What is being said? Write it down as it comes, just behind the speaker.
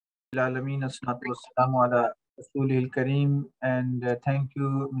Alameen, Assalatu wassalamu ala Rasulil Kareem, and thank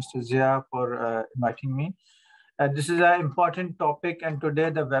you, Mr. Zia, for inviting me. This is an important topic, and today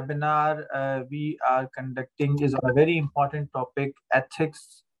the webinar we are conducting is on a very important topic: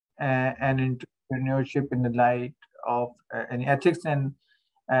 ethics and entrepreneurship in the light of ethics and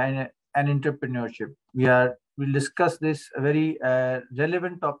entrepreneurship. We'll discuss this very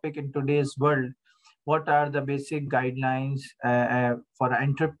relevant topic in today's world. What are the basic guidelines for an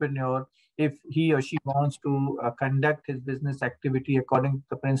entrepreneur if he or she wants to conduct his business activity according to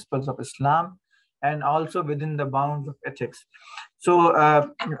the principles of Islam and also within the bounds of ethics? So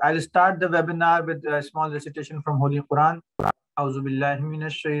I'll start the webinar with a small recitation from Holy Quran. أعوذ بالله من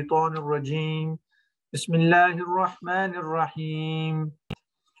الشيطان الرجيم بسم الله الرحمن الرحيم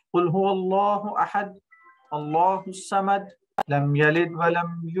قل هو الله أحد الله الصمد لم يلد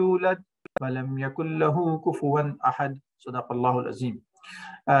ولم يولد ولم يكن له كفوا أحد صدق الله العظيم.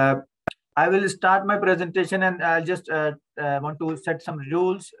 I will start my presentation, and I just want to set some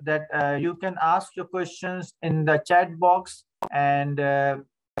rules that you can ask your questions in the chat box, and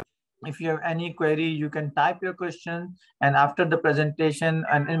if you have any query, you can type your question, and after the presentation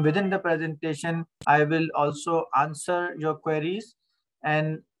and within the presentation, I will also answer your queries,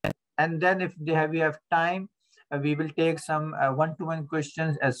 and then if we have time, we will take some one-to-one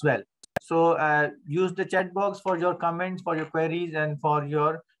questions as well. So use the chat box for your comments, for your queries, and for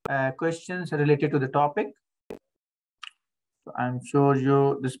your questions related to the topic. So I'm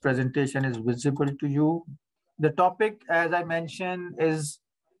sure this presentation is visible to you. The topic, as I mentioned, is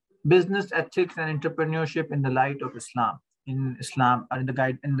business ethics and entrepreneurship in the light of Islam. In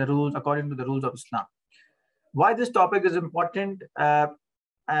the rules, according to the rules of Islam. Why this topic is important?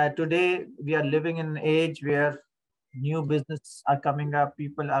 Today we are living in an age where new businesses are coming up.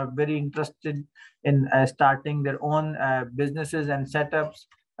 People are very interested in starting their own businesses and setups.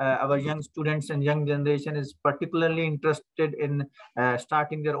 Our young students and young generation is particularly interested in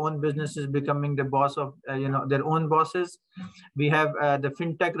starting their own businesses, becoming the boss of their own bosses. We have the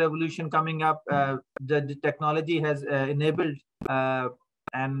fintech revolution coming up. The technology has enabled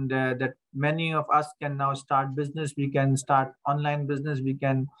and that many of us can now start business. We can start online business. We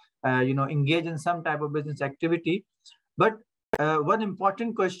can engage in some type of business activity. But one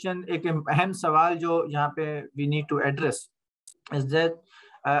important question, एक अहम सवाल जो यहाँ पे we need to address is that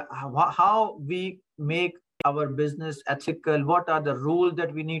how we make our business ethical. What are the rules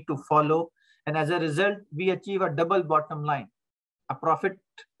that we need to follow? And as a result, we achieve a double bottom line, a profit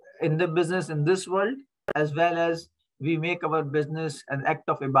in the business in this world, as well as we make our business an act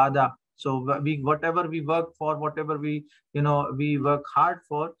of ibadah. So whatever we work for, whatever we work hard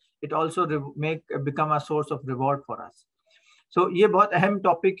for, it also become a source of reward for us. So ये बहुत अहम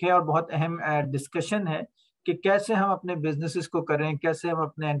topic है और बहुत अहम discussion है कि कैसे हम अपने बिजनेसेस को करें, कैसे हम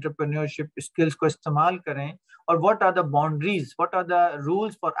अपने एंटरप्रेन्योरशिप स्किल्स को इस्तेमाल करें, और what are the boundaries, what are the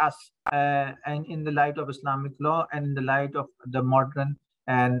rules for us and in the light of Islamic law and in the light of the modern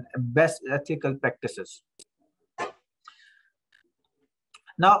and best ethical practices.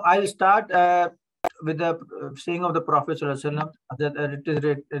 Now I'll start with the saying of the Prophet ﷺ, that it is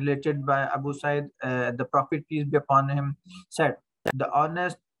related by Abu Sa'id. The Prophet, peace be upon him, said, "The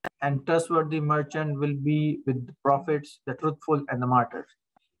honest and trustworthy merchant will be with the prophets, the truthful and the martyrs."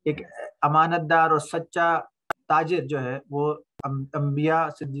 एक अमानतदार और सच्चा ताजिर जो है वो अंबिया,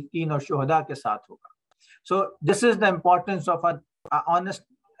 सिद्दीकीन और शुहदा के साथ होगा. So this is the importance of an honest,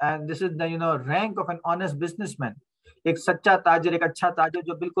 and this is the rank of an honest businessman. एक सच्चा ताजिर, एक अच्छा ताजिर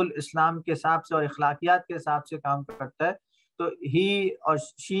जो बिल्कुल इस्लाम के हिसाब से और इखलाकियात के हिसाब से काम करता है, तो he or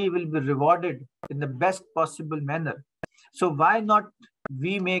she will be rewarded in the best possible manner. So why not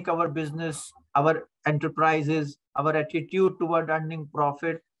we make our business, our enterprises, our attitude toward earning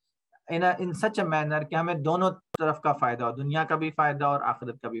profit in such a manner कि हमें दोनों तरफ का फायदा हो, दुनिया का भी फायदा और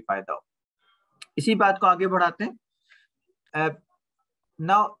आखिरत का भी फायदा हो. इसी बात को आगे बढ़ाते हैं.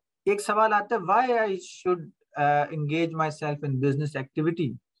 Now एक सवाल आता है, why I should engage myself in business activity.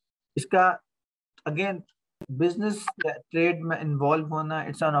 इसका again business trade में involve होना,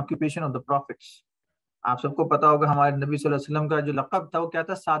 it's an occupation of the prophets. आप सबको पता होगा हमारे नबी सल्लल्लाहु अलैहि वसल्लम का जो लक़ब था वो क्या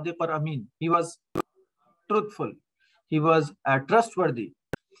था? सादिक और अमीन. He was truthful, he was trustworthy,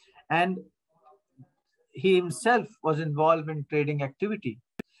 and he himself was involved in trading activity.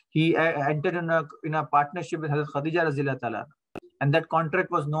 He entered in a partnership with Hazrat Khadija Radhiyallahu Ta'ala, and that contract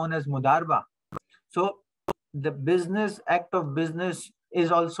was known as Mudarba. So the business act of business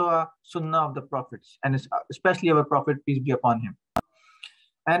is also a sunnah of the prophets, and especially our prophet, peace be upon him.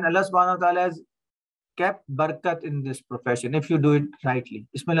 And Allah subhanahu wa ta'ala has kept barakat in this profession if you do it rightly.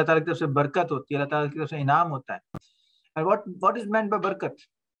 इसमें अल्लाह ताला की तरफ से बरकत होती है, अल्लाह ताला की तरफ से इनाम होता है. And what is meant by barakat?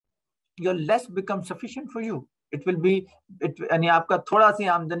 your less becomes sufficient for you. It will be, यानी आपका थोड़ा सी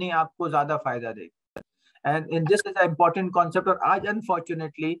आमदनी आपको ज्यादा फायदा देगी. And in this is an important concept. और आज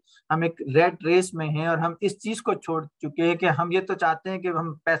unfortunately हम एक रेट रेस में हैं और हम इस चीज को छोड़ चुके हैं कि हम ये तो चाहते हैं कि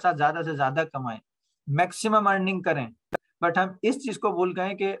हम पैसा ज्यादा से ज्यादा कमाएं, मैक्सिमम अर्निंग करें, बट हम इस चीज को भूल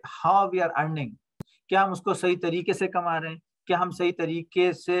गए कि हाउ वी आर अर्निंग. क्या हम उसको सही तरीके से कमा रहे हैं? क्या हम सही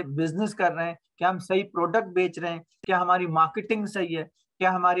तरीके से बिजनेस कर रहे हैं? क्या हम सही प्रोडक्ट बेच रहे हैं? क्या हमारी मार्केटिंग सही है?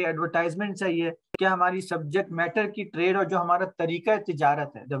 क्या हमारी एडवर्टाइजमेंट सही है? क्या हमारी सब्जेक्ट मैटर की ट्रेड और जो हमारा तरीका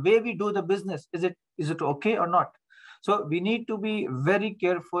तिजारत है, the way we do the business, is it okay or not? So we need to be very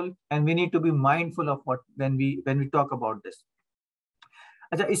careful and we need to be mindful of what when we talk about this.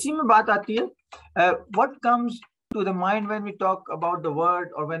 अच्छा, इसी में बात आती है, what comes to the mind when we talk about the word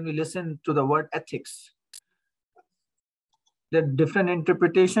or when we listen to the word ethics? The different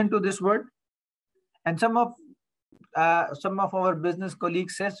interpretation to this word, and some of our business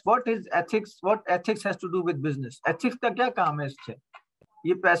colleagues says, what is ethics? What ethics has to do with business? Ethics का क्या काम है इससे?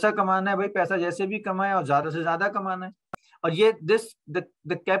 ये पैसा कमाना है भाई, पैसा जैसे भी कमाए और ज्यादा से ज्यादा कमाना है. और ये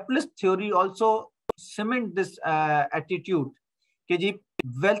the capitalist theory also cement this attitude कि जी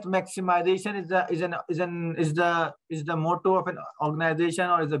wealth maximization is the motto of an organization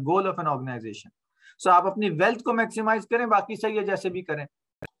or is the goal of an organization. So आप अपनी wealth को maximize करें, बाकी सही है जैसे भी करें.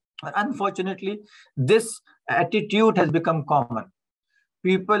 Unfortunately, this attitude has become common.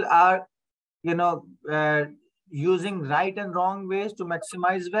 People are, using right and wrong ways to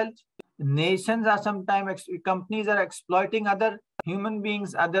maximize wealth. Nations are sometimes, companies are exploiting other human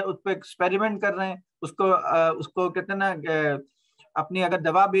beings, other उस पे experiment कर रहे हैं. उसको कहते ना, अपनी अगर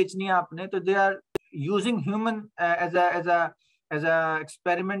दवा बेचनी है आपने, तो they are using human as a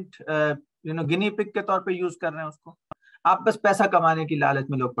experiment, guinea pig के तौर पे यूज कर रहे हैं उसको. आप बस पैसा कमाने की लालच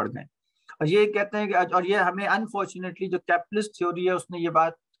में लोग पड़ गए. और ये कहते हैं कि, और ये हमें अनफॉर्चुनेटली जो कैपिटलिस्ट थ्योरी है उसने ये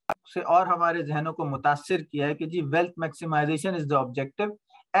बात से और हमारे जहनों को मुतासिर किया है कि जी wealth maximisation is the objective,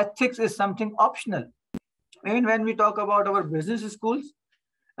 ethics is something optional. Even when we talk about our business schools,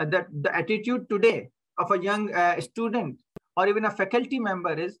 the attitude today of a young student or even a faculty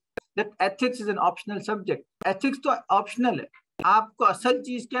member is that ethics is an optional subject. Ethics तो optional है. आपको असल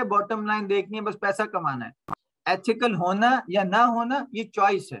चीज क्या है, bottom line देखनी है, बस पैसा कमाना है. एथिकल होना या ना होना ये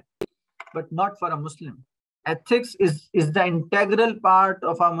चॉइस है, but not for a Muslim. Ethics is the integral part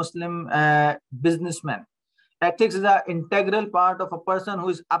of a Muslim businessman. Ethics is an integral part of a person who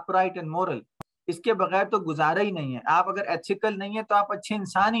is upright and moral. इसके बगैर तो गुजारा ही नहीं है. आप अगर एथिकल नहीं है तो आप अच्छे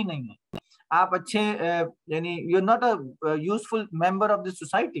इंसान ही नहीं है. आप अच्छे यानी you're not a useful member of the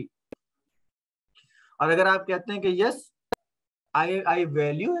society. और अगर आप कहते हैं कि yes, I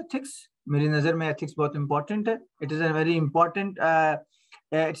value ethics, मेरी नजर में ethics बहुत important है, it is a very important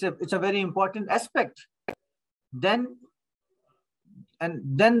it's a very important aspect, then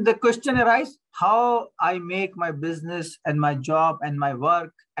the question arises, how I make my business and my job and my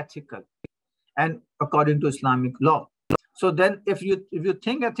work ethical and according to Islamic law. So then if you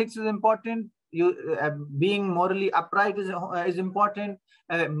think ethics is important, you being morally upright is important,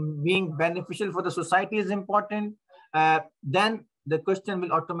 being beneficial for the society is important, then the question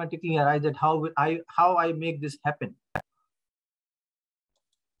will automatically arise that how I make this happen.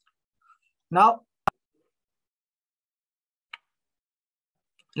 Now,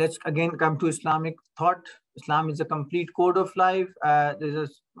 let's again come to Islamic thought. Islam is a complete code of life. There's a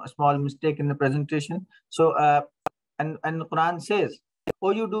small mistake in the presentation. So, and the Quran says,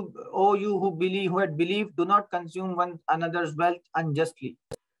 "O you who had believed, do not consume one another's wealth unjustly,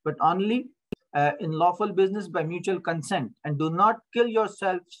 but only in lawful business by mutual consent, and do not kill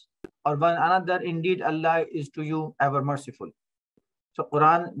yourselves or one another. Indeed, Allah is to you ever merciful." So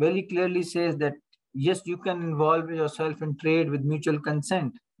Quran very clearly says that yes, you can involve yourself in trade with mutual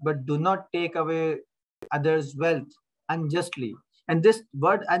consent, but do not take away others' wealth unjustly. And this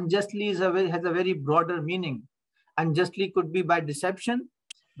word unjustly has a very broader meaning. Unjustly could be by deception,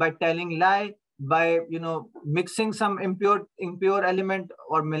 by telling lie, by mixing some impure element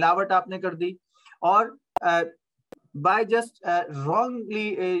or milawat aapne kar di, or by just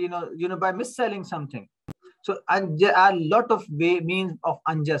wrongly by misselling something. So and there are a lot of means of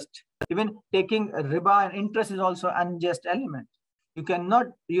unjust. Even taking riba and interest is also unjust element.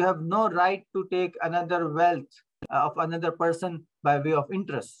 You have no right to take another wealth of another person by way of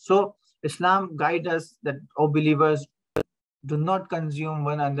interest. So Islam guides us that, O believers, do not consume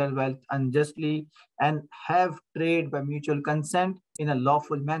one another's wealth unjustly and have trade by mutual consent in a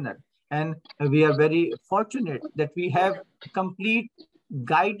lawful manner. And we are very fortunate that we have complete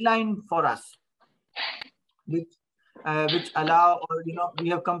guideline for us, which allow, or we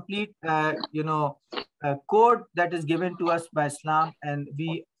have complete code that is given to us by Islam, and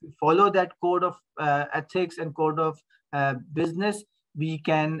we follow that code of ethics and code of business, we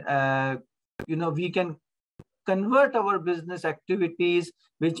can, we can convert our business activities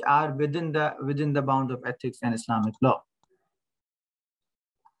which are within the bounds of ethics and Islamic law.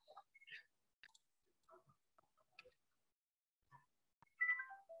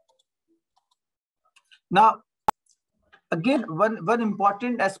 Now, again, one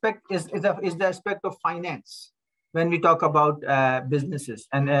important aspect is the aspect of finance when we talk about businesses,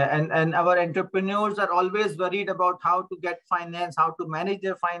 and our entrepreneurs are always worried about how to get finance, how to manage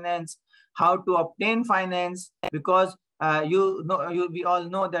their finance, how to obtain finance, because we all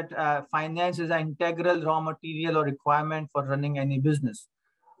know that finance is an integral raw material or requirement for running any business.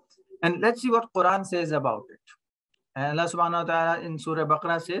 And let's see what Quran says about it. And Allah subhanahu wa ta'ala in Surah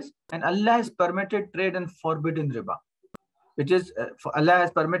Baqarah says, and Allah has permitted trade and forbidden riba, which is Allah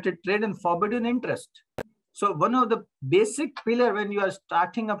has permitted trade and forbidden interest. So one of the basic pillar when you are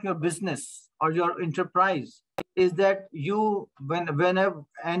starting up your business or your enterprise is that whenever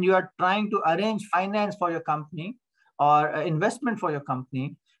you are trying to arrange finance for your company or investment for your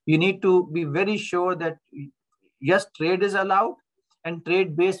company, you need to be very sure that yes, trade is allowed and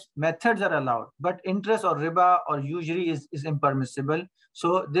trade-based methods are allowed, but interest or riba or usury is impermissible.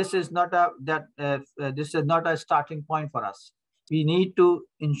 So this is not a starting point for us. We need to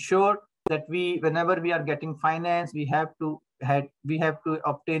ensure that whenever we are getting finance, we have to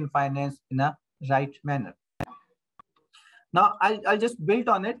obtain finance in a right manner. Now I'll just build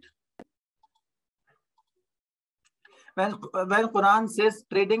on it. When Quran says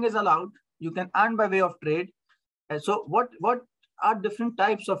trading is allowed, you can earn by way of trade. So what are different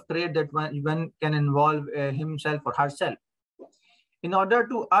types of trade that one can involve himself or herself? In order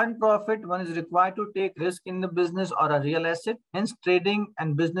to earn profit, one is required to take risk in the business or a real asset. Hence, trading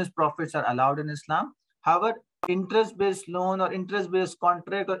and business profits are allowed in Islam. However, interest-based loan or interest-based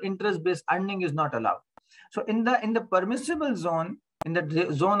contract or interest-based earning is not allowed. So in the permissible zone, in the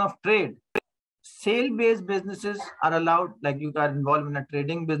zone of trade, sale-based businesses are allowed. Like you are involved in a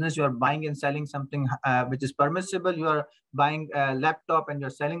trading business, you are buying and selling something which is permissible. You are buying a laptop and you're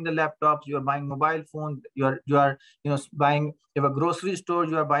selling the laptops. You are buying mobile phone. You are buying. You have a grocery store.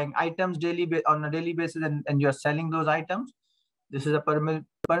 You are buying items on a daily basis, and you are selling those items. This is a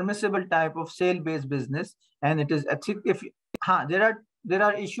permissible type of sale-based business, and it is ethical. There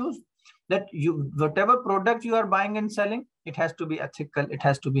are issues that whatever product you are buying and selling, it has to be ethical, it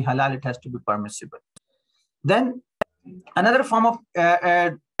has to be halal, it has to be permissible. Then another form of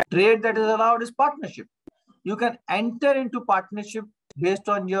trade that is allowed is partnership. You can enter into partnership based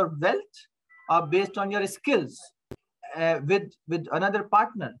on your wealth or based on your skills with another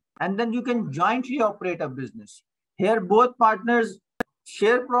partner, and then you can jointly operate a business. Here both partners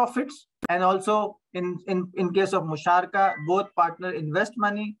share profits, and also in case of musharaka, both partners invest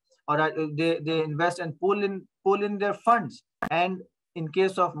money, or they invest and pull in their funds. And in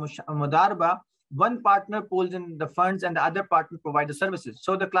case of mudarba, one partner pulls in the funds and the other partner provides the services.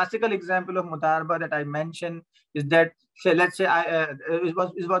 So the classical example of mudarba that I mentioned is that, let's say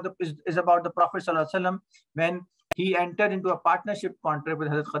is about the Prophet ﷺ when he entered into a partnership contract with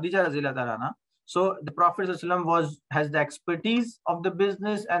Hazrat Khadija radhiyallahu anha. So the Prophet ﷺ has the expertise of the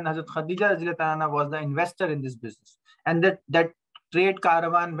business, and Hazrat Khadija radhiyallahu anha was the investor in this business. And that trade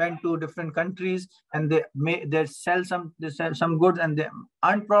caravan went to different countries, and they sell some goods and they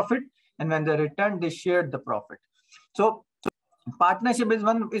earn profit, and when they return, they shared the profit. So partnership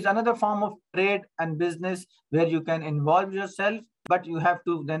is another form of trade and business where you can involve yourself, but you have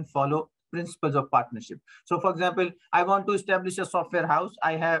to then follow principles of partnership. So for example, I want to establish a software house.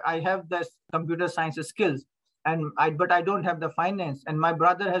 I have the computer science skills, but I don't have the finance, and my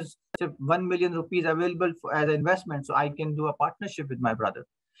brother has 1 million rupees available as an investment, so I can do a partnership with my brother,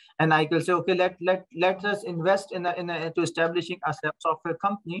 and I can say, okay, let us invest to establishing a software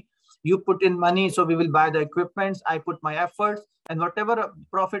company. You put in money, so we will buy the equipments. I put my efforts, and whatever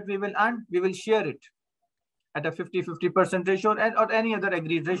profit we will earn, we will share it at a 50% ratio or any other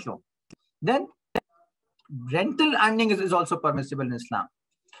agreed ratio. Then rental earning is also permissible in Islam.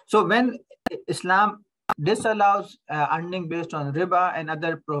 So when Islam disallows earning based on riba and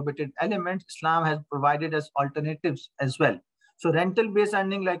other prohibited elements, Islam has provided us alternatives as well. So rental-based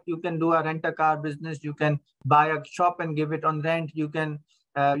earning, like you can do a rent-a-car business, you can buy a shop and give it on rent, you can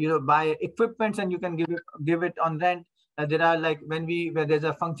buy equipments and you can give it on rent. There are, like when there's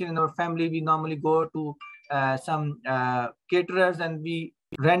a function in our family, we normally go to some caterers and we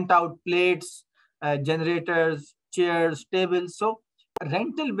rent out plates, generators, chairs, tables. So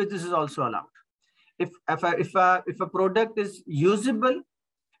rental business is also allowed. If a product is usable,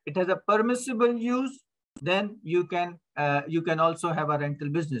 it has a permissible use, then you can also have a rental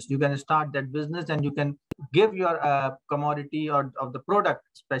business. You can start that business, and you can give your commodity or of the product,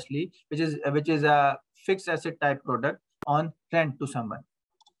 especially which is a fixed asset type product, on rent to someone.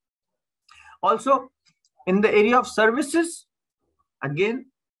 Also, in the area of services, again,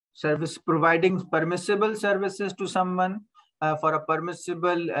 service providing permissible services to someone for a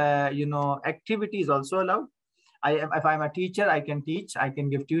permissible activity is also allowed. If I'm a teacher, I can teach, I can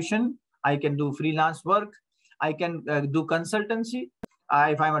give tuition, I can do freelance work, I can do consultancy.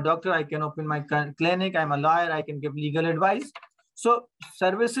 If I'm a doctor, I can open my clinic. I'm a lawyer, I can give legal advice. So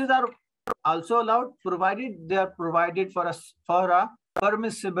services are also allowed, provided they are provided for a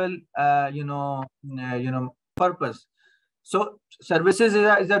permissible purpose. So services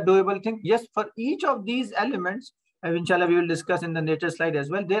is a doable thing. Yes, for each of these elements, inshallah, we will discuss in the later slide as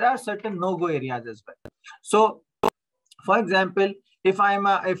well. There are certain no-go areas as well. So, for example, if I am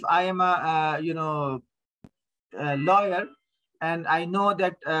a lawyer, and I know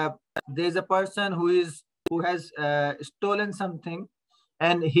that there is a person who has stolen something,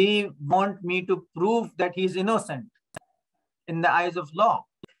 and he wants me to prove that he is innocent in the eyes of law,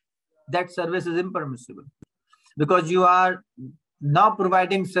 that service is impermissible, because you are now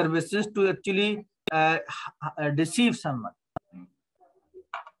providing services to actually deceive someone.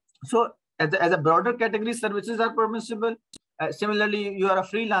 So as a broader category, services are permissible. Similarly, you are a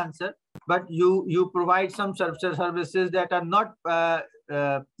freelancer, but you provide some services that are not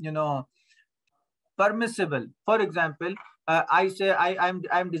permissible. For example, I say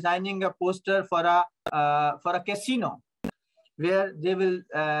I'm designing a poster for a casino, where they will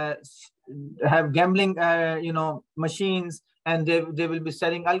have gambling machines, and they will be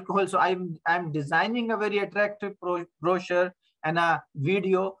selling alcohol. So I'm designing a very attractive brochure and a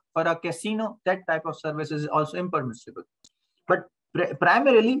video for a casino. That type of service is also impermissible. But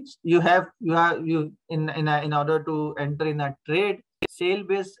primarily, in order to enter in a trade,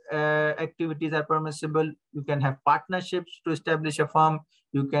 sale-based activities are permissible. You can have partnerships to establish a firm.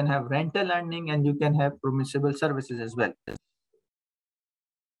 You can have rental lending, and you can have permissible services as well.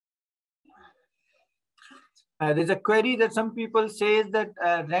 There's a query that some people say that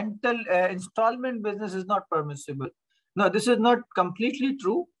rental installment business is not permissible. No, this is not completely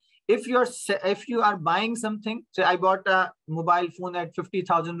true. If you are buying something, say I bought a mobile phone at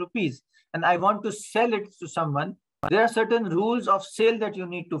 50,000 rupees, and I want to sell it to someone, there are certain rules of sale that you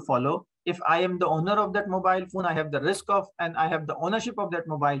need to follow. If I am the owner of that mobile phone, I have the risk of, and I have the ownership of that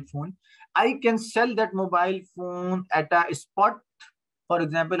mobile phone. I can sell that mobile phone at a spot. For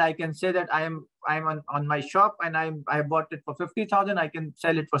example, I can say that I'm on my shop, and I bought it for 50,000. I can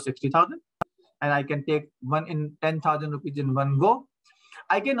sell it for 60,000, and I can take 10,000 rupees in one go.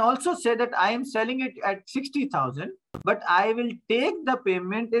 I can also say that I am selling it at 60,000, but I will take the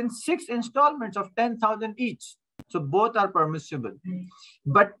payment in 6 installments of 10,000 each. So both are permissible.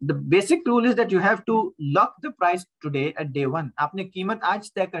 But the basic rule is that you have to lock the price today at day one. आपने कीमत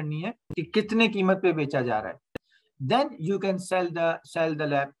आज तय करनी है कि कितने कीमत पे बेचा जा रहा है. Then you can sell the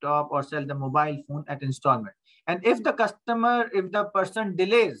laptop or sell the mobile phone at installment. And if the person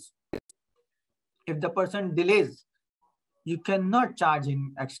delays, you cannot charge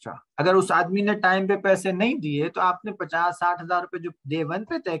him extra. अगर उस आदमी ने टाइम पे पैसे नहीं दिए, तो आपने 50-60 हजार रुपए जो डे वन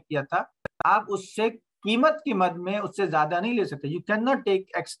पे तय किया था, आप उससे कीमत की मद में उससे ज्यादा नहीं ले सकते. You cannot take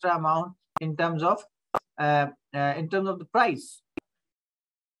extra amount in terms of the price.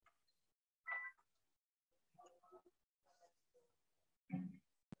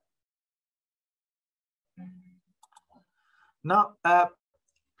 Now,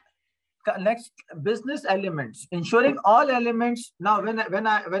 next, business elements, ensuring all elements. Now, when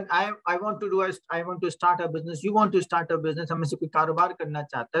I want to start a business, you want to start a business, हमें से कोई कारोबार करना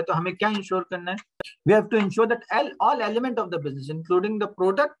चाहता है, तो हमें क्या ensure करना है? We have to ensure that all element of the business, including the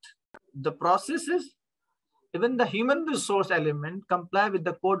product, the processes, even the human resource element, comply with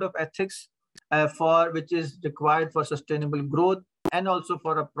the code of ethics which is required for sustainable growth and also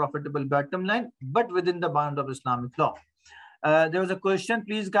for a profitable bottom line, but within the bound of Islamic law. There was a question,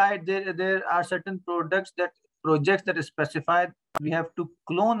 please guide. There are certain projects that is specified. We have to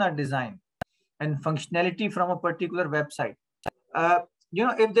clone a design and functionality from a particular website.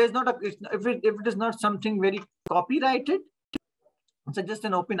 If there's not if it is not something very copyrighted, it's just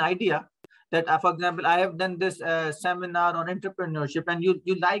an open idea. That, for example, I have done this seminar on entrepreneurship, and you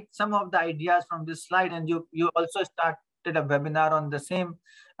like some of the ideas from this slide, and you also started a webinar on the same,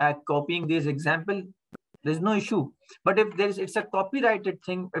 copying these examples. There's no issue. But if it's a copyrighted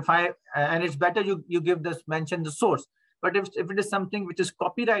thing, and it's better you mention the source. But if it is something which is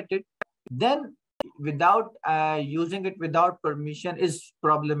copyrighted, then without using it without permission is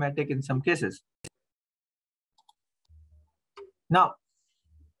problematic in some cases. Now,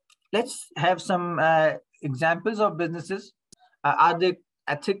 let's have some examples of businesses. Are they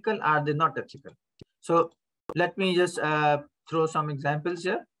ethical? Are they not ethical? So let me just throw some examples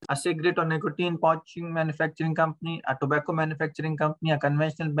here. A cigarette or nicotine pouching manufacturing company, a tobacco manufacturing company, a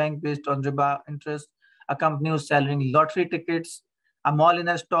conventional bank based on riba interest, a company who's selling lottery tickets, a mall in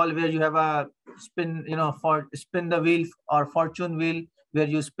a stall where you have a spin, for spin the wheel or fortune wheel, where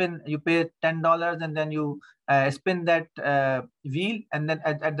you spin, you pay $10 and then you spin that wheel, and then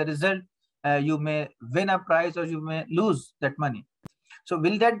at the result, you may win a prize or you may lose that money. So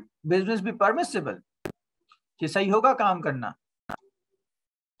will that business be permissible? कि सही होगा काम करना?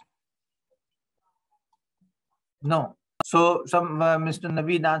 No. So some Mr.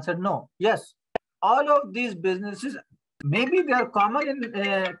 Naveed answered no. Yes, all of these businesses, maybe they are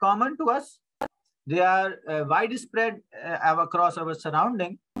common to us. They are widespread across our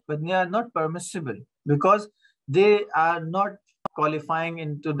surrounding, but they are not permissible because they are not qualifying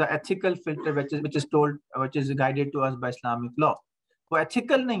into the ethical filter which is guided to us by Islamic law. वो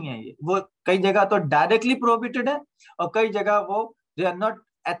ethical नहीं है ये. वो कई जगह तो directly prohibited है और कई जगह वो they are not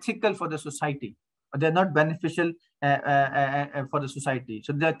ethical for the society. They are not beneficial for the society.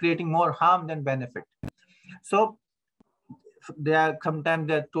 So they are creating more harm than benefit. So they are sometimes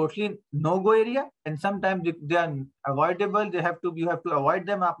they are totally no-go area, and sometimes they are avoidable. You have to avoid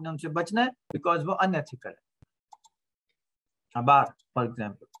them. आपने उनसे बचना है because वो unethical है. A bar, for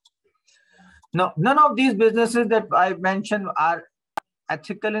example. Now, none of these businesses that I mentioned are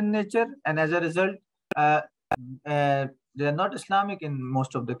ethical in nature, and as a result, they are not Islamic in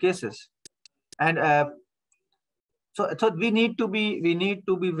most of the cases. And so we need to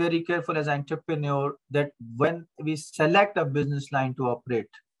be very careful as an entrepreneur that when we select a business line to operate,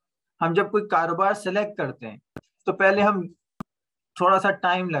 हम जब कोई कारोबार select करते हैं तो पहले हम थोड़ा सा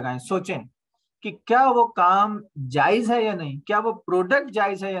टाइम लगाएं, सोचें कि क्या वो काम जायज है या नहीं, क्या वो प्रोडक्ट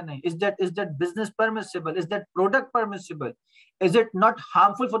जायज है या नहीं. Is that business permissible? Is that product permissible? Is it not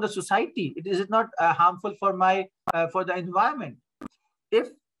harmful for the society? Is it not harmful for for the environment? If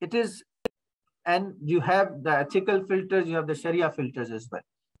it is, and you have the ethical filters, you have the Sharia filters as well.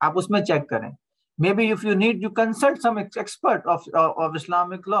 आप उसमें check करें. Maybe if you need, you consult some expert of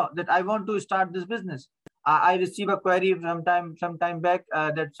Islamic law that I want to start this business. I received a query some time back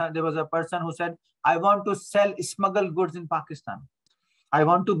that there was a person who said, I want to sell smuggled goods in Pakistan. I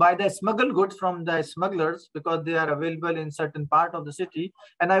want to buy the smuggled goods from the smugglers because they are available in certain part of the city,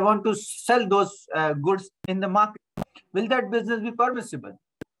 and I want to sell those goods in the market. Will that business be permissible?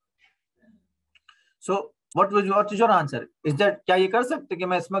 So what is your answer? Is that क्या ये कर सकते कि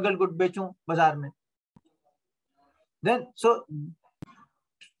मैं smuggled good बेचूं बाजार में?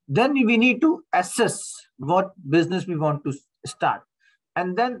 Then we need to assess what business we want to start,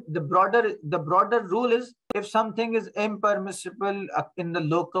 and then the broader rule is, if something is impermissible in the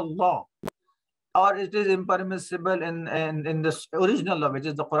local law, or it is impermissible in the original law, which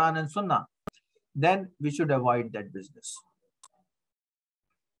is the Quran and Sunnah, then we should avoid that business.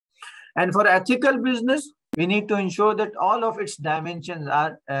 And for ethical business, we need to ensure that all of its dimensions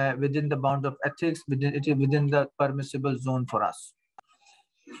are within the bounds of ethics, within the permissible zone for us.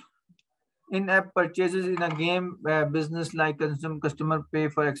 In-app purchases in a game business like customer pay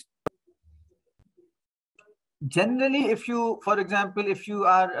for generally, if you, for example, if you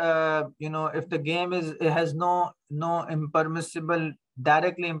are if the game has no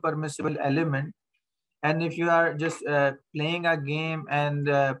directly impermissible element, and if you are just playing a game and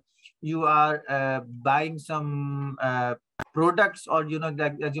you are buying some products, or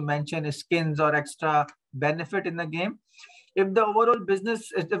like as you mentioned, skins or extra benefit in the game, if the overall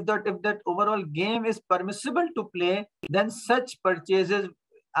business, if that overall game is permissible to play, then such purchases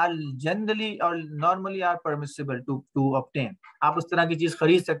are generally or normally are permissible to obtain. आप उस तरह की चीज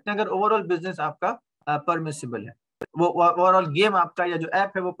खरीद सकते हैं अगर overall business आपका permissible है, वो overall game आपका या जो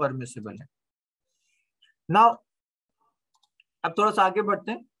app है वो permissible है. Now, अब थोड़ा सा आगे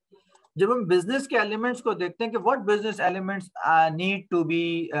बढ़ते हैं. जब हम business के elements को देखते हैं कि what business elements need to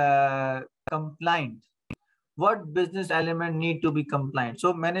be compliant, what business element need to be compliant.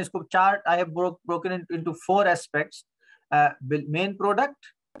 So मैंने इसको chart, I have broken it into 4 aspects: main product,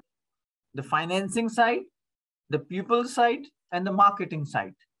 the financing side, the people side, and the marketing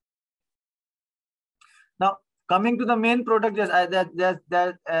side. Now, coming to the main product,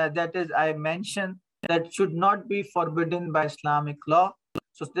 that is, I mentioned that should not be forbidden by Islamic law.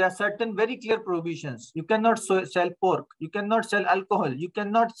 So there are certain very clear provisions. You cannot sell pork. You cannot sell alcohol. You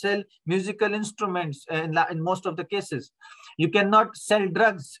cannot sell musical instruments in most of the cases. You cannot sell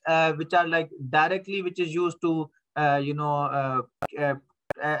drugs which are like directly, which is used to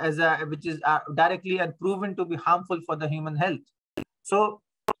which is directly and proven to be harmful for the human health. So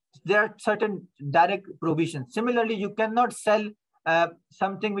there are certain direct provisions. Similarly, you cannot sell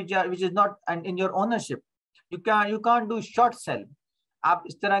something which is not in your ownership. You can't do short sell. आप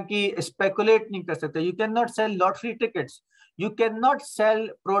इस तरह की speculate नहीं कर सकते. You cannot sell lottery tickets. You cannot sell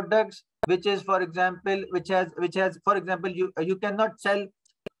products which is, for example, which has for example, you cannot sell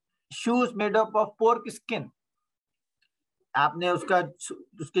shoes made up of pork skin. आपने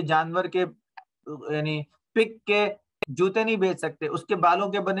उसके जानवर के यानी पिग के जूते नहीं बेच सकते, उसके बालों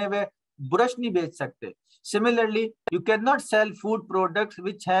के बने हुए ब्रश नहीं बेच सकते. Similarly, you cannot sell food products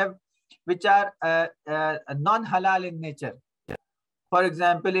which are non-halal in nature. For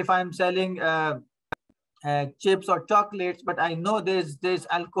example, if I'm selling chips or chocolates, but I know there's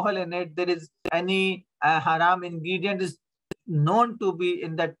alcohol in it, there is any haram ingredient is known to be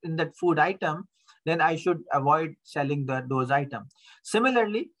in that food item, then I should avoid selling those items.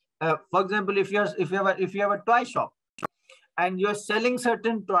 Similarly, for example, if you have a toy shop and you're selling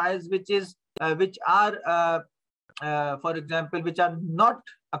certain toys which are for example, which are not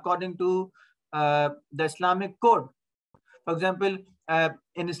according to the Islamic code. For example,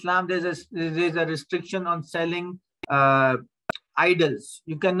 in Islam, there's a restriction on selling idols.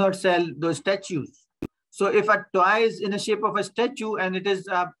 You cannot sell those statues. So if a toy is in the shape of a statue and it is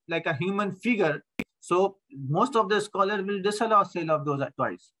like a human figure, so most of the scholars will disallow sale of those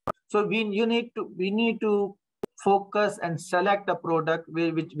toys. So we need to focus and select a product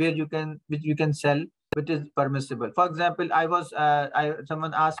which you can sell, which is permissible. For example,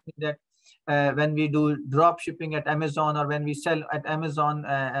 someone asked me that when we do drop shipping at Amazon, or when we sell at Amazon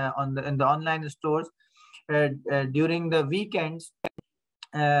in the online stores during the weekends,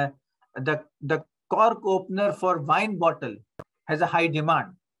 the cork opener for wine bottle has a high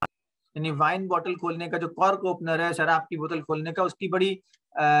demand. यानी wine bottle खोलने का जो cork opener है शराब की बोतल खोलने का, उसकी बड़ी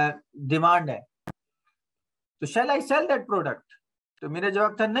डिमांड है. तो shall I sell that product? तो मेरा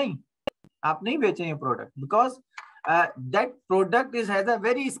जवाब था नहीं, आप नहीं बेचेंगे product, because that product has a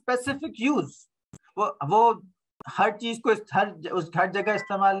very specific use. वो हर चीज को हर जगह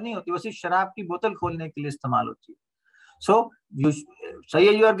इस्तेमाल नहीं होती, वो सिर्फ शराब की बोतल खोलने के लिए इस्तेमाल होती है. So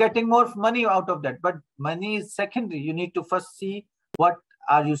you are getting more money out of that, but money is secondary. You need to first see what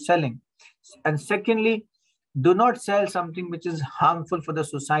are you selling, and secondly, do not sell something which is harmful for the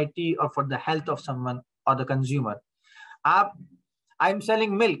society or for the health of someone or the consumer. I'm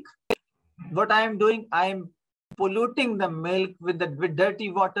selling milk. What I am doing, I am polluting the milk with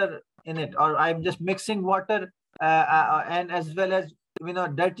dirty water in it, or I'm just mixing water and as well as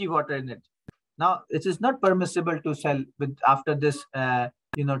dirty water in it. Now it is not permissible to sell after this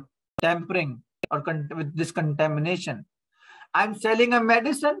tampering or with this contamination. I'm selling a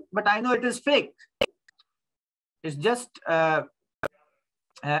medicine, but I know it is fake. It's just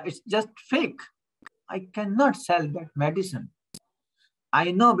fake. I cannot sell that medicine.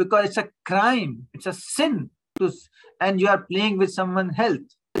 I know, because it's a crime, it's a sin, and you are playing with someone's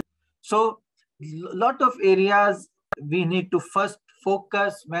health. So lot of areas we need to first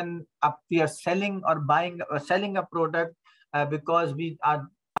focus when we are selling or buying or selling a product, because we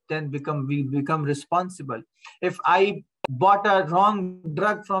become responsible. If I bought a wrong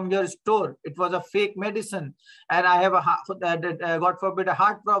drug from your store, it was a fake medicine, and I have God forbid, a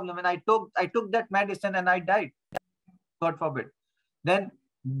heart problem, and I took that medicine and I died, God forbid, then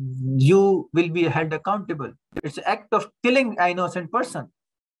you will be held accountable. It's an act of killing an innocent person.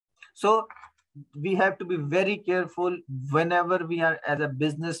 So we have to be very careful whenever we are, as a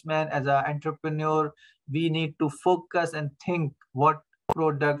businessman, as an entrepreneur, we need to focus and think what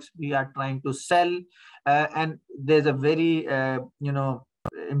products we are trying to sell. And there's a very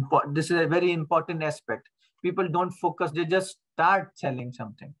this is a very important aspect. People don't focus, they just start selling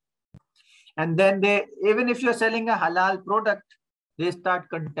something, and then even if you're selling a halal product, they start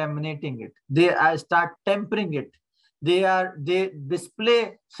contaminating it, they start tempering it, they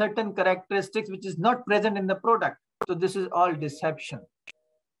display certain characteristics which is not present in the product. So this is all deception.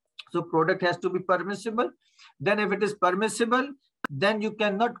 So product has to be permissible. Then if it is permissible, then you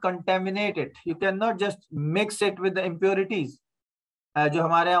cannot contaminate it. You cannot just mix it with the impurities. जो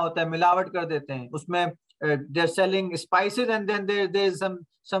हमारे यहाँ होता है, मिलावट कर देते हैं उसमें. They're selling spices, and then there's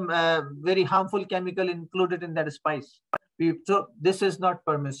some very harmful chemical included in that spice. So this is not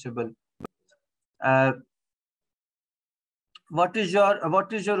permissible. What is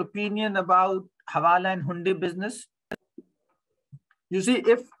your opinion about Hawala and Hundi business? You see,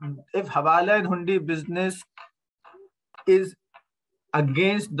 if Hawala and Hundi business is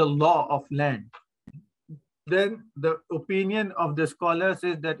against the law of land, then the opinion of the scholars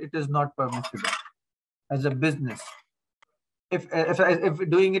is that it is not permissible as a business. If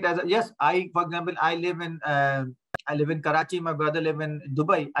doing it as a, yes, for example, I live in I live in Karachi. My brother live in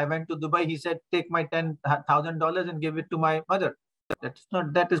Dubai. I went to Dubai. He said, take my $10,000 and give it to my mother.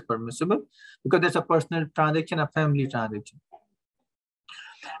 That is permissible because there's a personal transaction, a family transaction.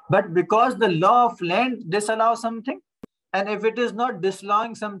 But because the law of land disallows something, and if it is not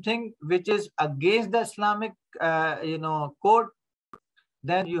disallowing something which is against the Islamic, code,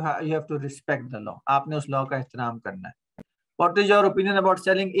 then you have to respect the law. आपने उस law का एहतराम करना है. What is your opinion about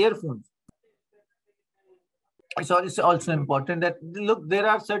selling earphones? It's also important that, look, there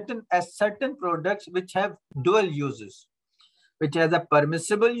are certain products which have dual uses, which has a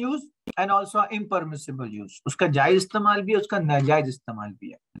permissible use and also impermissible use. उसका जायज इस्तेमाल भी है, उसका नाजायज इस्तेमाल भी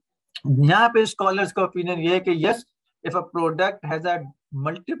है. यहाँ पे scholars का opinion ये है कि yes, if a product has a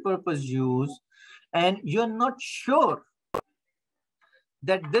multi-purpose use and you're not sure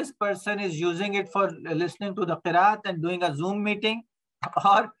that this person is using it for listening to the Qiraat and doing a Zoom meeting,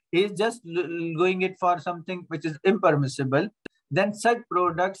 or he's just doing it for something which is impermissible, then such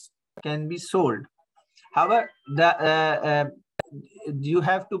products can be sold. However, you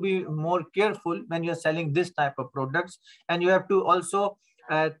have to be more careful when you're selling this type of products, and you have to also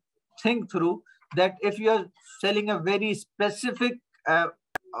think through that if you're selling a very specific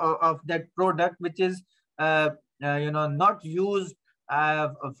of that product which is not used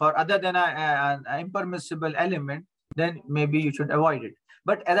for other than an impermissible element, then maybe you should avoid it.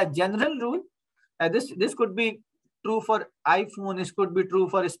 But as a general rule, this could be true for iPhone, it could be true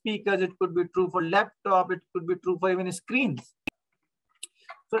for speakers, it could be true for laptop, it could be true for even screens.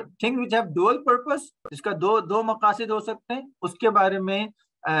 So things which have dual purpose, इसका दो मकासद हो सकते हैं, उसके बारे में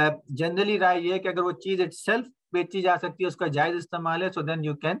generally राय ये है कि अगर वो चीज itself बेची जा सकती है, उसका जायज इस्तेमाल है, so then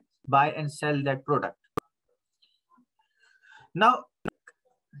you can buy and sell that product. Now,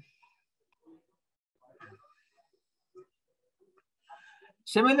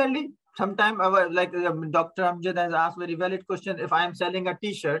 similarly, sometime like Dr. Amjad has asked very valid question. If I am selling a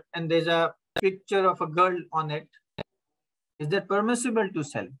T-shirt and there's a picture of a girl on it, is that permissible to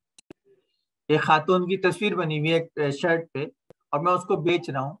sell? एक खातून की तस्वीर बनी हुई है एक shirt पे और मैं उसको बेच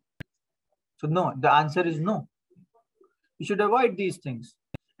रहा हूँ. So no, the answer is no. You should avoid these things.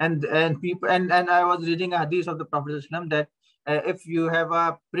 And people and I was reading a hadith of the Prophet ﷺ that if you have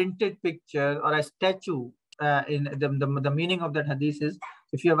a printed picture or a statue, in the meaning of that hadith is,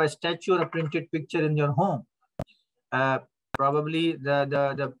 if you have a statue or a printed picture in your home, probably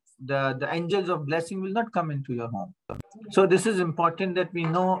the angels of blessing will not come into your home. So this is important that we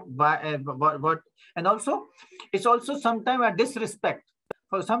know what, and also it's also sometimes a disrespect.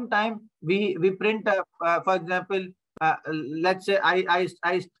 For some time we print for example, let's say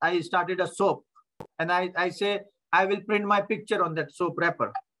I started a soap and I say I will print my picture on that soap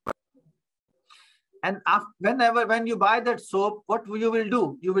wrapper. And when you buy that soap, what you will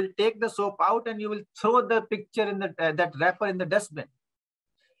do? You will take the soap out and you will throw the picture in that wrapper in the dustbin.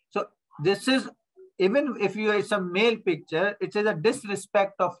 So this is, even if you it's a male picture, it is a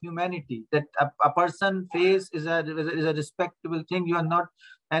disrespect of humanity. That a person's face is a respectable thing. You are not,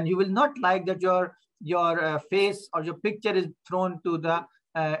 and you will not like that your face or your picture is thrown to the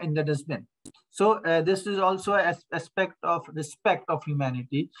in the dustbin. So this is also an aspect of respect of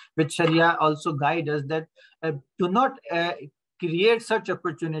humanity, which Sharia also guides us that do not create such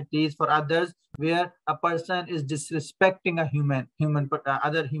opportunities for others where a person is disrespecting a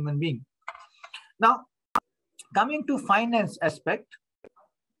other human being. Now, coming to finance aspect,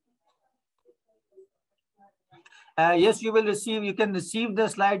 yes, you can receive the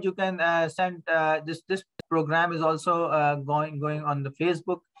slide. You can send this program is also going on the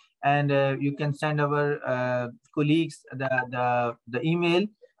Facebook, and you can send our colleagues the email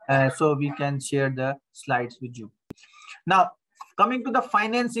so we can share the slides with you. Now, coming to the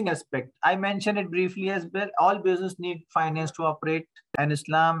financing aspect, I mentioned it briefly as well. All business need finance to operate, and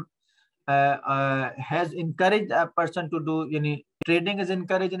Islam has encouraged a person to do, trading is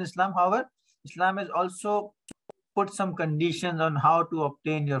encouraged in Islam. However, Islam has also put some conditions on how to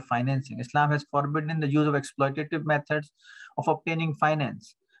obtain your financing. Islam has forbidden the use of exploitative methods of obtaining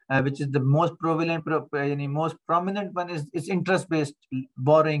finance, which is the most prevalent, most prominent one is interest-based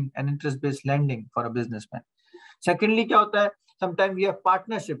borrowing and interest-based lending for a businessman. Secondly, क्या होता है? Sometimes we have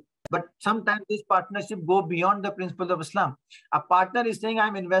partnership, but sometimes this partnership go beyond the principles of Islam. A partner is saying,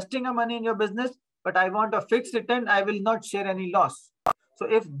 I'm investing a money in your business, but I want a fixed return. I will not share any loss. So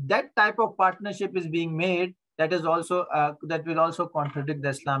if that type of partnership is being made, that is also that will also contradict the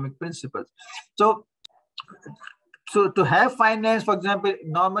Islamic principles. So to have finance, for example,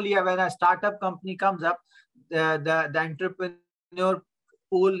 normally when a startup company comes up, the entrepreneur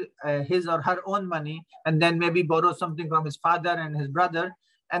pool his or her own money and then maybe borrow something from his father and his brother,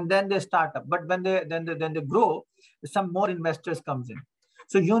 and then they start up. But when they grow, some more investors comes in.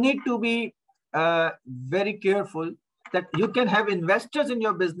 So you need to be very careful that you can have investors in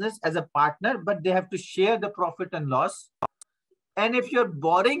your business as a partner, but they have to share the profit and loss. And if you're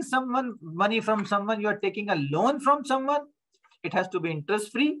borrowing someone money from someone, you're taking a loan from someone, it has to be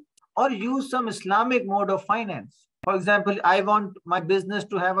interest free, or use some Islamic mode of finance. For example, I want my business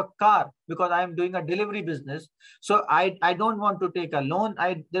to have a car because I am doing a delivery business. So I don't want to take a loan.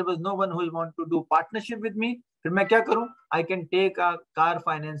 There was no one who will want to do partnership with me. फिर मैं क्या करूं? I can take a car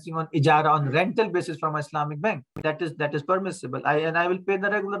financing on ijara, on rental basis from Islamic bank. That is permissible. I will pay the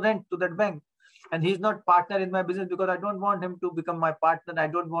regular rent to that bank. And he's not partner in my business because I don't want him to become my partner. I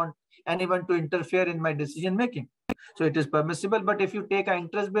don't want anyone to interfere in my decision making. So it is permissible. But if you take an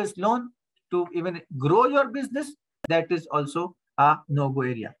interest-based loan to even grow your business, that is also a no-go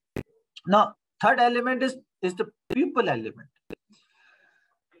area. Now, third element is the people element.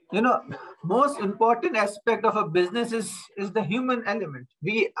 Most important aspect of a business is the human element.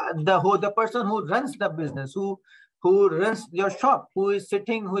 The person who runs the business, who runs your shop, who is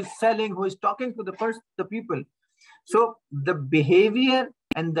sitting, who is selling, who is talking to the people. So the behavior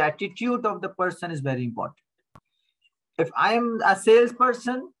and the attitude of the person is very important. If I am a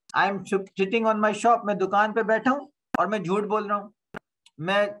salesperson, I am sitting on my shop, मैं दुकान पे बैठा हूँ और मैं झूठ बोल रहा हूँ,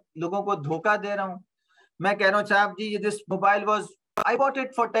 मैं लोगों को धोखा दे रहा हूँ, मैं कह रहा हूँ साहब जी this mobile I bought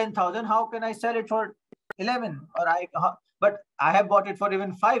it for 10,000. How can I sell it for 11? But I have bought it for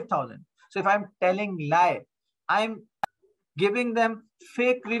even 5,000. So if I'm telling lie, I'm giving them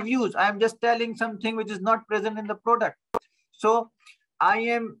fake reviews. I'm just telling something which is not present in the product. So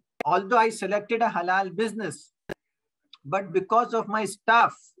although I selected a halal business, but because of my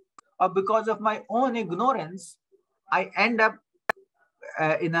staff or because of my own ignorance, I end up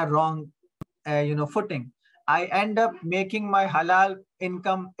in a wrong, footing. I end up making my halal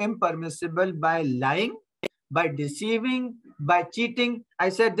income impermissible by lying, by deceiving, by cheating. I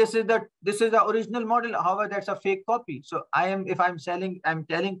said this is the original model. However, that's a fake copy. So if I'm selling, I'm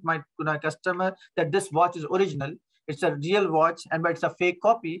telling my customer that this watch is original. It's a real watch, but it's a fake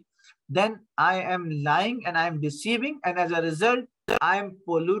copy. Then I am lying and I am deceiving, and as a result, I am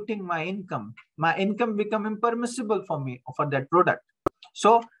polluting my income. My income become impermissible for me for that product.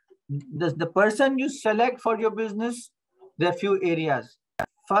 So the person you select for your business, there are few areas.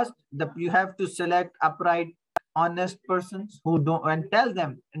 First, you have to select upright, honest persons who don't, and tell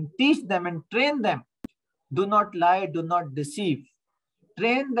them and teach them and train them. Do not lie, do not deceive.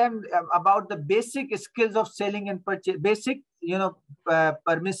 Train them about the basic skills of selling and purchase, basic,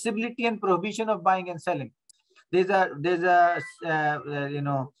 permissibility and prohibition of buying and selling. There's a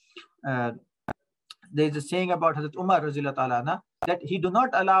saying about Hazrat Umar Radhiyallahu Ta'ala that he do not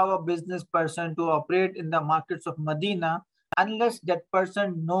allow a business person to operate in the markets of Medina unless that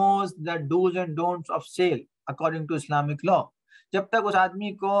person knows the do's and don'ts of sale according to Islamic law. जब तक उस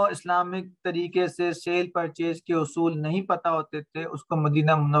आदमी को Islamic तरीके से cell purchase के उसूल नहीं पता होते थे, उसको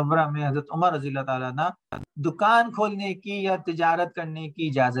मदीना मुनव्वरा में हजरत उमर रज़ियल्लाहु ताला अन्हु दुकान खोलने की या तिजारत करने की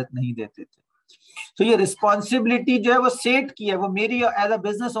इजाजत नहीं देते थे. तो ये रिस्पॉन्सिबिलिटी जो है वो सेट की है, वो मेरी एज अ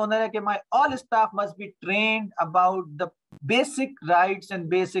बिजनेस ओनर है कि my all staff must be trained about the basic rights and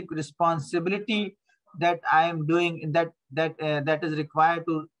basic responsibility that I am doing, that is required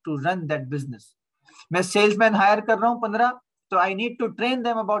to run that business. मैं सेल्समैन हायर कर रहा हूँ 15, तो I need to train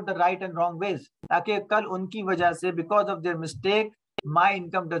them about the right and wrong ways, ताकि कल उनकी वजह से because of their mistake my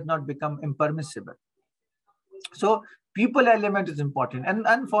income does not become impermissible. So people element is important, and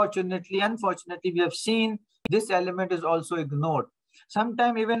unfortunately we have seen this element is also ignored.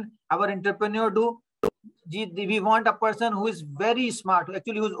 Sometimes even our entrepreneur we want a person who is very smart,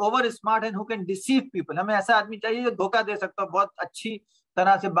 actually who is over smart and who can deceive people. हमें ऐसा आदमी चाहिए जो धोखा दे सकता हो, बहुत अच्छी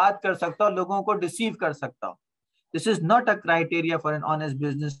तरह से बात कर सकता हो, लोगों को deceive कर सकता हो. This is not a criteria for an honest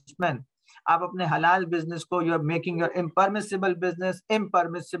businessman. आप अपने halal business को, you are making your impermissible business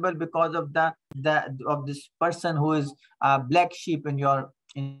impermissible because of of this person who is a black sheep in your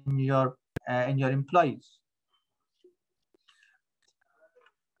employees.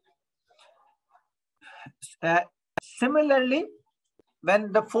 Similarly,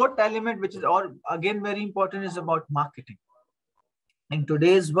 when the fourth element, which is again very important, is about marketing. In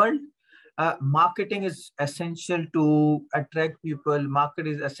today's world, marketing is essential to attract people. Market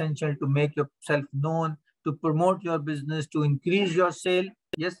is essential to make yourself known, to promote your business, to increase your sale.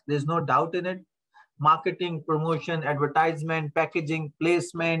 Yes, there's no doubt in it. Marketing, promotion, advertisement, packaging,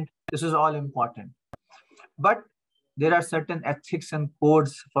 placement, this is all important. But there are certain ethics and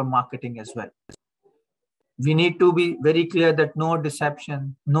codes for marketing as well. We need to be very clear that no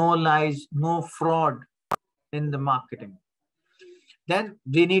deception, no lies, no fraud in the marketing. Then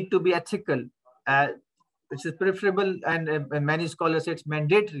we need to be ethical, which is preferable, and many scholars say it's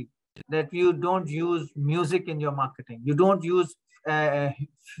mandatory that you don't use music in your marketing. You don't use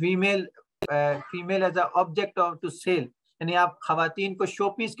female female as an object of to sale, यानी आप खवातीन को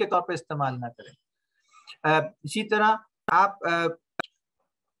showpiece के तौर पे इस्तेमाल ना करें. इसी तरह आप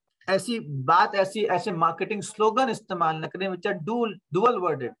ऐसे मार्केटिंग स्लोगन इस्तेमाल ना करें which are dual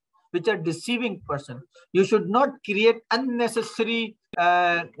worded, which are deceiving person. You should not create unnecessary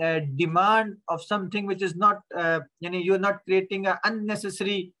demand of something which is not, you're not creating an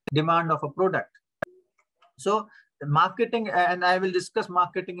unnecessary demand of a product. So marketing, and I will discuss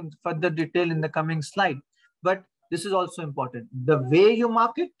marketing in further detail in the coming slide, but this is also important. The way you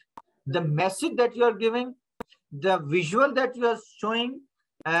market, the message that you are giving, the visual that you are showing,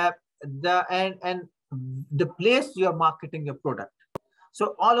 and the place you are marketing your product.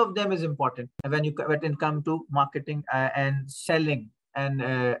 So all of them is important when it comes to marketing and selling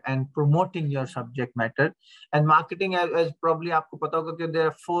and promoting your subject matter. And marketing, as probably आपको पता होगा कि there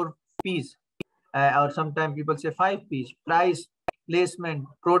are 4 P's, or sometimes people say 5 P's: price, placement,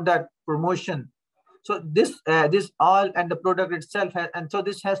 product, promotion. So this all, and the product itself and so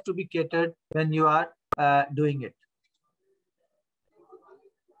this has to be catered when you are doing it.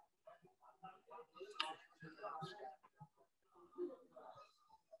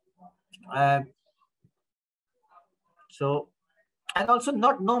 So, and also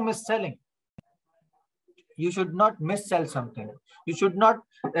no mis-selling. You should not mis-sell something. You should not.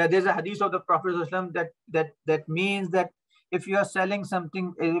 There's a hadith of the Prophet that means that if you are selling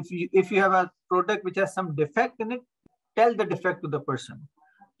something, if you have a product which has some defect in it, tell the defect to the person.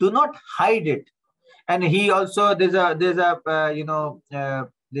 Do not hide it. And he also there's a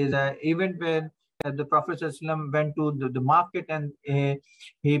event when the Prophet ﷺ went to the market, and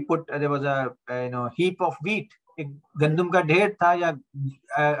he put there was a heap of wheat. गंदुम का ढेर था या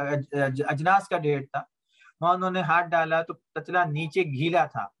अजनास का ढेर था, वहां उन्होंने हाथ डाला तो कचरा नीचे गीला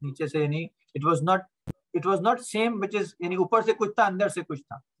था, नीचे से, यानी it was not same, which is यानी ऊपर से कुछ था अंदर से कुछ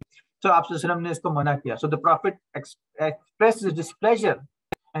था. So आप सल्लल्लाहु अलैहि वसल्लम ने इसको मना किया. So the Prophet expressed his displeasure,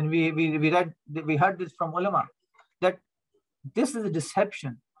 and we heard this from ulama, that this is a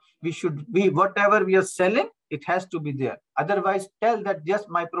deception. Whatever we are selling, it has to be there. Otherwise, tell that yes,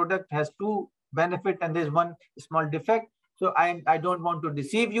 my product has 2 benefit and there's 1 small defect. So I don't want to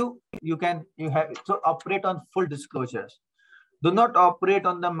deceive you. You have to operate on full disclosures. Do not operate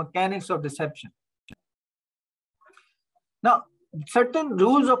on the mechanics of deception. Now, certain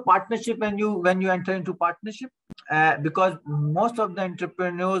rules of partnership when you enter into partnership, because most of the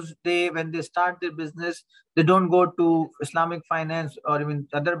entrepreneurs, when they start their business, they don't go to Islamic finance or even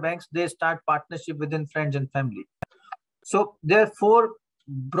other banks. They start partnership within friends and family. So there are 4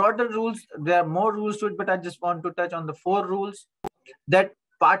 broader rules. There are more rules to it, but I just want to touch on the 4 rules. That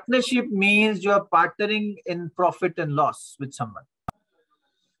partnership means you are partnering in profit and loss with someone.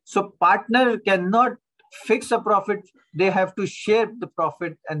 So partner cannot fix a profit. They have to share the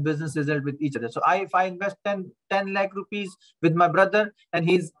profit and business result with each other. So if I invest 10 lakh rupees with my brother, and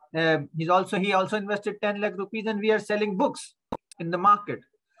he also invested 10 lakh rupees, and we are selling books in the market.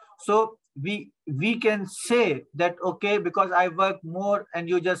 So we can say that, okay, because I work more and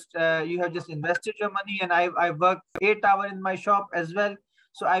you have just invested your money, and I work 8 hours in my shop as well.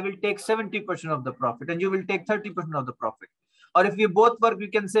 So I will take 70% of the profit and you will take 30% of the profit. Or if we both work, we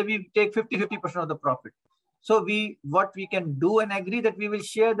can say we take 50% of the profit. So what we can do and agree that we will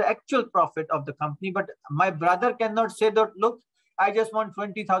share the actual profit of the company. But my brother cannot say that, look, I just want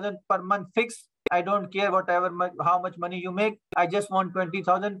 20,000 per month fixed. I don't care how much money you make. I just want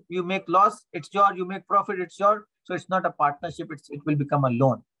 20,000. You make loss, it's yours. You make profit, it's yours. So it's not a partnership. It will become a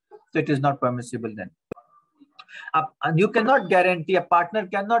loan. So it is not permissible then. And you cannot guarantee, a partner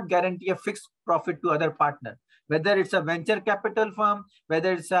cannot guarantee a fixed profit to other partner. Whether it's a venture capital firm,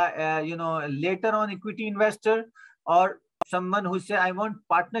 whether it's a later on equity investor, or someone who say, I want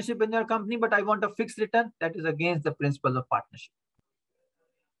partnership in your company, but I want a fixed return, that is against the principles of partnership.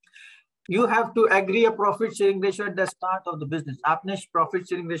 You have to agree a profit sharing ratio at the start of the business. आपने profit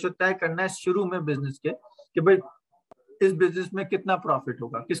sharing ratio तय करना है शुरू में business के, कि भाई इस business में कितना profit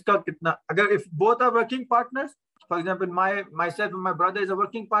होगा, किसका कितना. अगर if both are working partners, for example, myself and my brother is a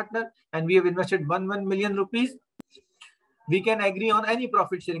working partner, and we have invested 1 million rupees, we can agree on any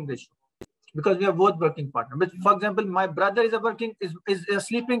profit sharing ratio because we are both working partner. But for example, my brother is a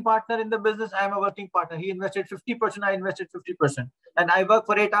sleeping partner in the business. I am a working partner. He invested 50%, I invested 50%, and I work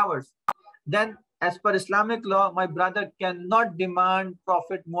for 8 hours. Then as per Islamic law, my brother cannot demand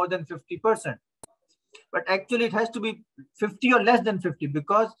profit more than 50%. but actually it has to be 50 or less than 50,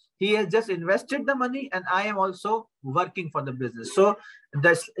 because he has just invested the money and I am also working for the business. So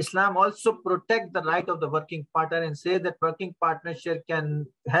Islam also protect the right of the working partner and say that working partner share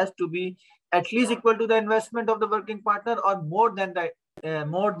has to be at least equal to the investment of the working partner, or more than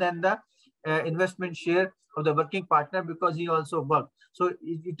the investment share of the working partner, because he also worked. So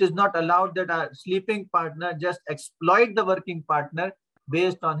it is not allowed that a sleeping partner just exploit the working partner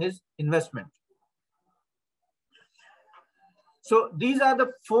based on his investment. So these are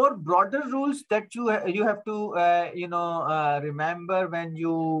the 4 broader rules that you have to remember when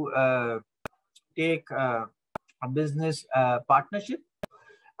you take a business partnership.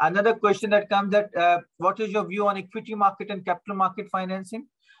 Another question that comes that what is your view on equity market and capital market financing?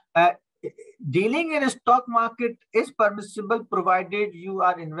 Dealing in a stock market is permissible provided you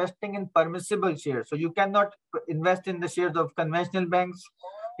are investing in permissible shares. So you cannot invest in the shares of conventional banks,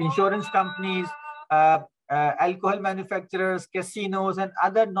 insurance companies, alcohol manufacturers, casinos, and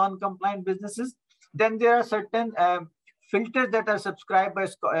other non-compliant businesses. Then there are certain filters that are subscribed by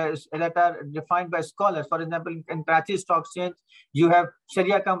that are defined by scholars. For example, in Karachi Stock Exchange, you have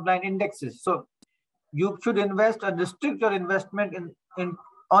Sharia compliant indexes. So you should invest or restrict your investment in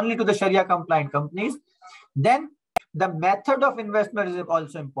only to the Sharia compliant companies. Then the method of investment is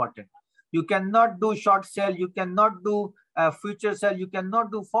also important. You cannot do short sell, you cannot do future sell, you cannot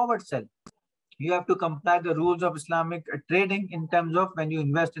do forward sell. You have to comply the rules of Islamic trading in terms of when you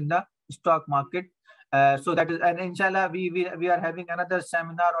invest in the stock market. So that is, and inshallah, we are having another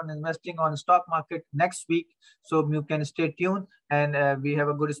seminar on investing on stock market next week. So you can stay tuned, and we have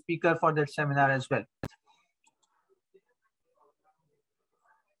a good speaker for that seminar as well.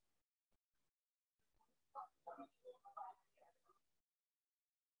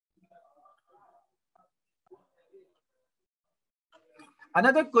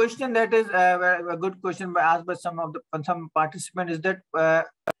 Another question that is a good question asked by some participants is that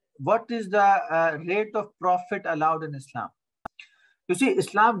what is the rate of profit allowed in Islam? You see,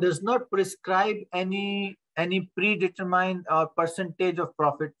 Islam does not prescribe any predetermined percentage of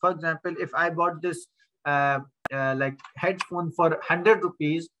profit. For example, if I bought this like headphone for 100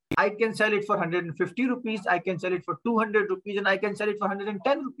 rupees, I can sell it for 150 rupees, I can sell it for 200 rupees, and I can sell it for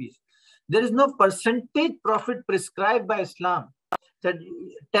 110 rupees. There is no percentage profit prescribed by Islam, that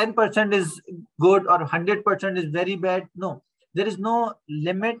 10% is good or 100% is very bad. No, there is no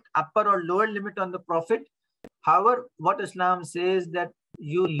limit, upper or lower limit on the profit. However, what Islam says that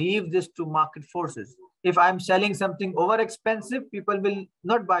you leave this to market forces. If I'm selling something over expensive, people will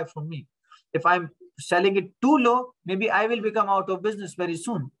not buy from me. If I'm selling it too low, maybe I will become out of business very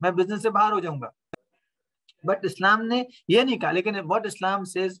soon. मैं business से बाहर हो जाऊंगा. But Islam ने ये नहीं कहा. लेकिन what Islam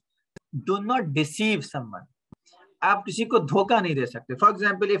says, do not deceive someone. आप किसी को धोखा नहीं दे सकते. For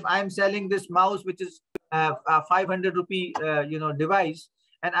example, if I am selling this mouse, which is a 500 rupee device,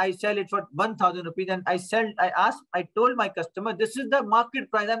 and I sell it for 1,000 rupees, and I told my customer, this is the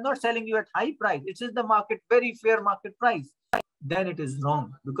market price. I'm not selling you at high price. This is the market, very fair market price. Then it is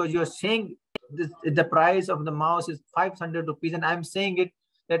wrong, because you're saying the price of the mouse is 500 rupees, and I'm saying it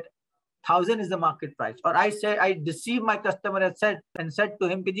that 1,000 is the market price. Or I deceive my customer and said to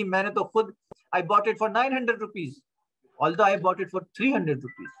him, I bought it for 900 rupees. Although I bought it for 300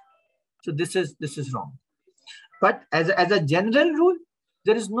 rupees. So this is wrong. But as a general rule,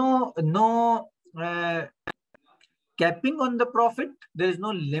 there is no capping on the profit. There is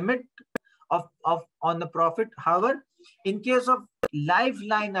no limit on the profit. However, in case of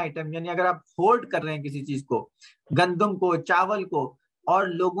lifeline item, यानी अगर आप hold कर रहे हैं किसी चीज को, गंदम को, चावल को, और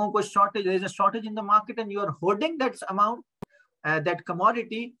लोगों को shortage, there is a shortage in the market, and you are holding that amount, that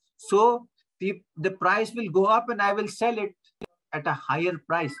commodity, so the price will go up and I will sell it at a higher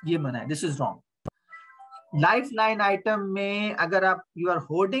price. ये मना है. This is wrong. Lifeline item में अगर आप you are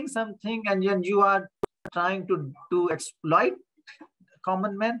holding something and you are trying to exploit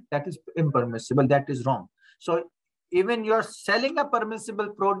common man, that is impermissible. That is wrong. So even you are selling a permissible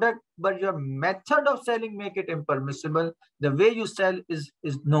product, but your method of selling make it impermissible. The way you sell is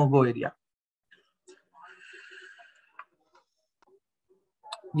no-go area.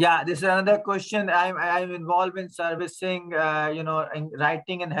 Yeah, this is another question. I'm involved in servicing, in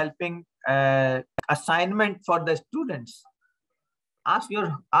writing and helping assignment for the students. Ask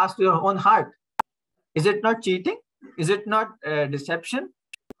your own heart. Is it not cheating? Is it not deception?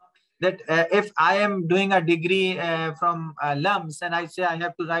 That if I am doing a degree from LUMS and I say I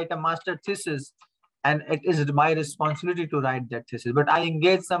have to write a master thesis, and it is my responsibility to write that thesis, but I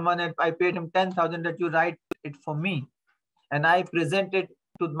engage someone and I paid him 10,000 that you write it for me, and I present it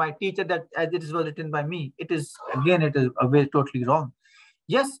to my teacher that as it was written by me, it is a way totally wrong.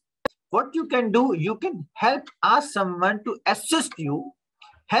 Yes, what you can do, you can ask someone to assist you,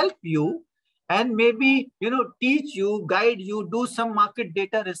 help you, and maybe, teach you, guide you, do some market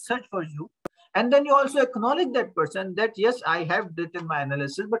data research for you. And then you also acknowledge that person that, yes, I have written my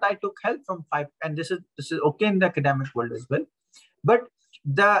analysis, but I took help from five, and this is okay in the academic world as well. But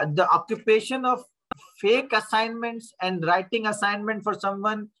the occupation of fake assignments and writing assignment for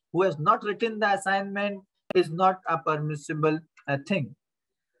someone who has not written the assignment is not a permissible thing.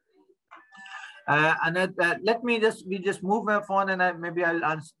 And we just move on, and maybe I'll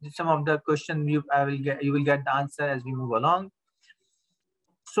answer some of the questions. You will get the answer as we move along.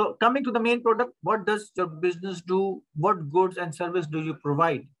 So coming to the main product, what does your business do? What goods and service do you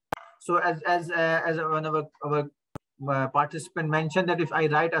provide? So as one of our participant mentioned, that if I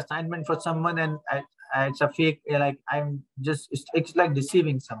write assignment for someone and it's a fake, like it's like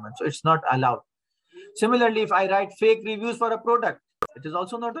deceiving someone, so it's not allowed. Similarly, if I write fake reviews for a product, it is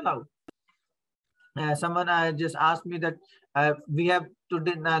also not allowed. Someone just asked me that we have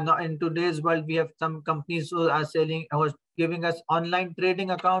today, in today's world, we have some companies who are giving us online trading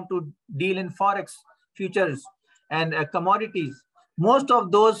account to deal in forex futures and commodities. Most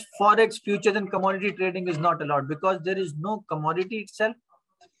of those forex futures and commodity trading is not allowed because there is no commodity itself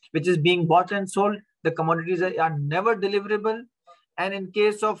which is being bought and sold. The commodities are never deliverable, and in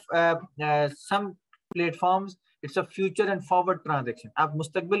case of some platforms, it's a future and forward transaction. आप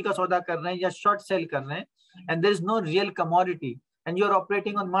मुस्तकबिल का सौदा कर रहे हैं या short sell कर रहे हैं, and there is no real commodity, and you're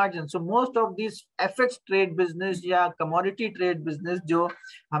operating on margin. So most of these FX trade business या commodity trade business जो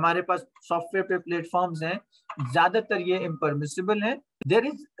हमारे पास software पे platforms हैं, ज़्यादातर ये impermissible हैं. There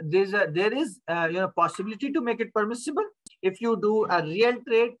is possibility to make it permissible if you do a real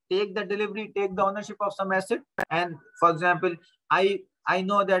trade, take the delivery, take the ownership of some asset. And for example, I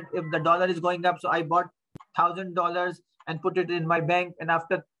know that if the dollar is going up, so I bought $1,000 and put it in my bank, and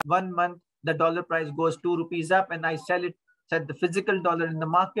after 1 month the dollar price goes 2 rupees up, and I sell the physical dollar in the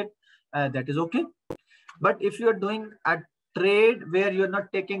market, that is okay. But if you're doing a trade where you're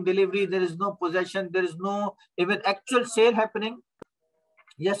not taking delivery, there is no possession, there is no even actual sale happening,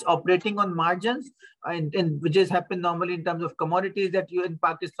 yes, operating on margins, and which is happen normally in terms of commodities, that you in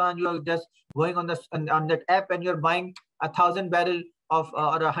Pakistan, you are just going on that app and you're buying 1,000 barrel of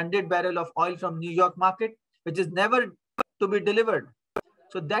or 100 barrel of oil from New York market, which is never to be delivered.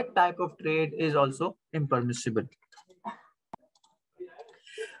 So that type of trade is also impermissible.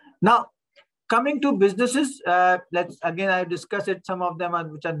 Now, coming to businesses, I discuss it. Some of them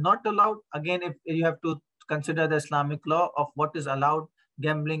which are not allowed. Again, if you have to consider the Islamic law of what is allowed: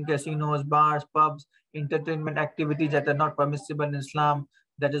 gambling, casinos, bars, pubs, entertainment activities that are not permissible in Islam,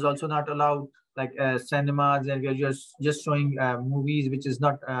 that is also not allowed, like cinemas, and we're just showing movies, which is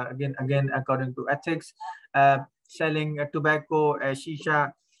not again according to ethics. Selling tobacco,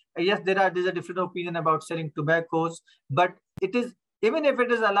 shisha. Yes, there's a different opinion about selling tobaccos, but it is, even if it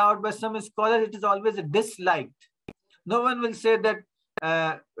is allowed by some scholars, it is always disliked. No one will say that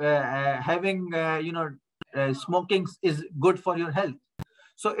having smoking is good for your health.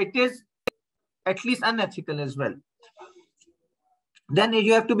 So it is at least unethical as well. Then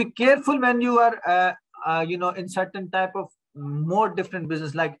you have to be careful when you are in certain type of more different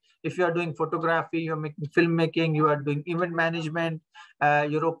business, like if you are doing photography, you're making filmmaking, you are doing event management,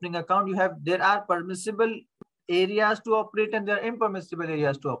 you're opening account, there are permissible areas to operate and there are impermissible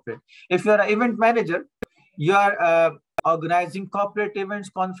areas to operate. If you are an event manager, you are organizing corporate events,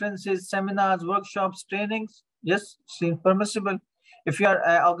 conferences, seminars, workshops, trainings, yes, seems permissible. If you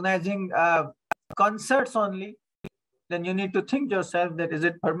are organizing concerts only, then you need to think yourself that is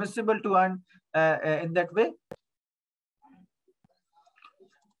it permissible to earn in that way.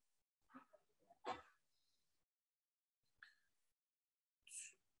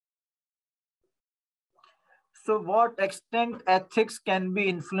 So what extent ethics can be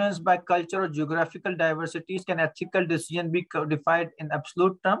influenced by culture or geographical diversities? Can ethical decision be codified in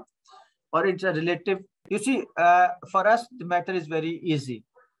absolute terms, or it's a relative? You see, for us, the matter is very easy.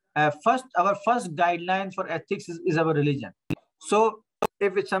 Our first guideline for ethics is our religion. So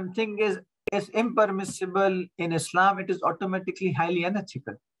if it's something is impermissible in Islam, it is automatically highly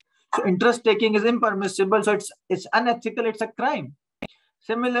unethical. So interest taking is impermissible, so it's unethical, it's a crime.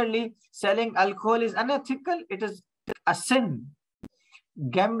 Similarly, selling alcohol is unethical, it is a sin.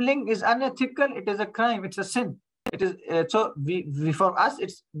 Gambling is unethical, it is a crime, it's a sin. It is so we for us,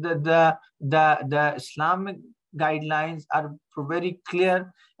 it's the Islamic guidelines are very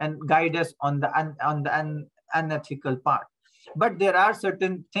clear and guide us on the unethical part. But there are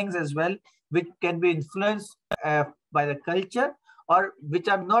certain things as well which can be influenced by the culture, or which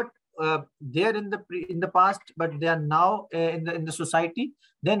are not there in the past, but they are now in the society,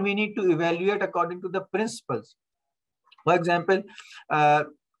 then we need to evaluate according to the principles. For example, uh,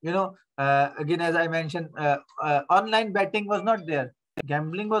 again, as I mentioned, online betting was not there.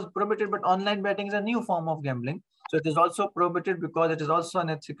 Gambling was prohibited, but online betting is a new form of gambling. So it is also prohibited because it is also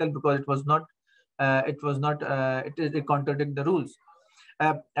unethical, because it was not, it contradicts the rules.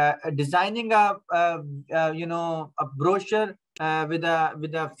 Designing a brochure with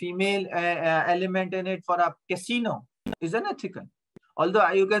a female element in it for a casino is unethical. Although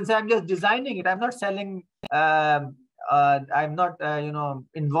you can say, I'm just designing it, I'm not selling, I'm not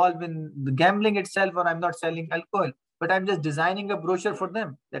involved in the gambling itself, or I'm not selling alcohol, but I'm just designing a brochure for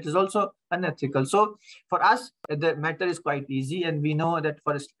them. That is also unethical. So for us, the matter is quite easy, and we know that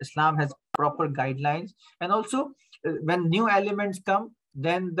for Islam has proper guidelines. And also, when new elements come,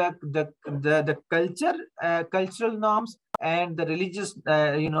 then the cultural norms and the religious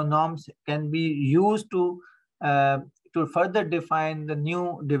norms can be used to further define the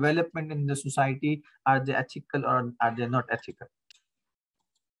new development in the society. Are they ethical or are they not ethical?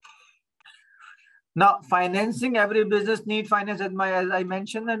 Now, financing, every business need finance, as I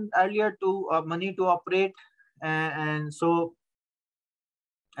mentioned earlier, to money to operate, and so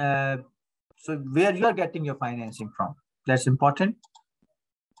where you are getting your financing from, that's important.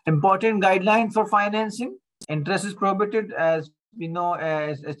 Important guideline for financing: interest is prohibited, as we know.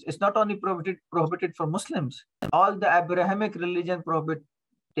 It's not only prohibited for Muslims. All the Abrahamic religion prohibit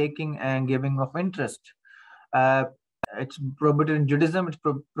taking and giving of interest. It's prohibited in Judaism, it's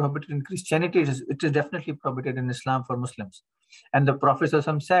prohibited in Christianity, it is definitely prohibited in Islam for Muslims. And the Prophet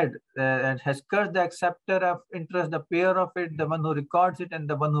said, has cursed the acceptor of interest, the payer of it, the one who records it, and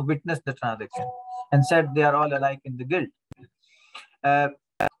the one who witnessed the transaction, and said they are all alike in the guilt.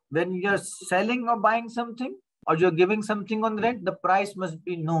 When you're selling or buying something, or you're giving something on rent, the price must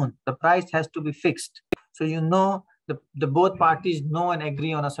be known. The price has to be fixed. So you know, the both parties know and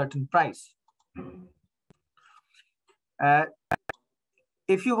agree on a certain price.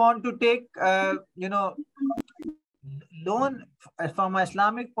 If you want to take, loan, from an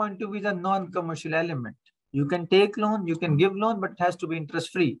Islamic point of view, is a non-commercial element. You can take loan, you can give loan, but it has to be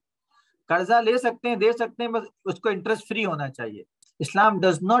interest-free. कर्जा ले सकते हैं, दे सकते हैं, बस उसको interest free होना चाहिए. Islam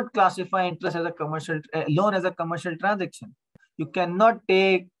does not classify interest as a commercial loan as a commercial transaction. You cannot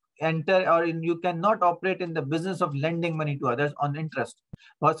enter or you cannot operate in the business of lending money to others on interest.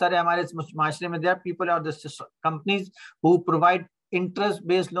 बहुत सारे हमारे माशरे में there are people or the companies who provide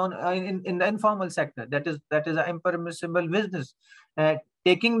interest-based loan in the informal sector. That is an impermissible business.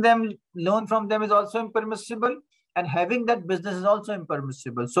 Taking them loan from them is also impermissible, and having that business is also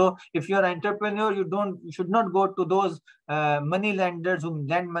impermissible. So if you're an entrepreneur, you should not go to those money lenders who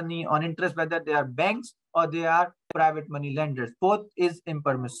lend money on interest, whether they are banks or they are private money lenders. Both is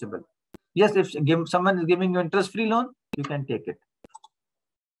impermissible. Yes, if someone is giving you interest-free loan, you can take it.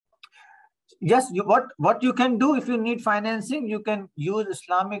 Yes, what you can do if you need financing, you can use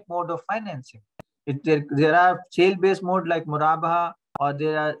Islamic mode of financing. There are sale-based mode like Murabaha, or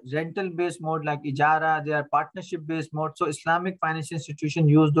there are rental-based mode like Ijara, there are partnership-based mode. So Islamic financial institution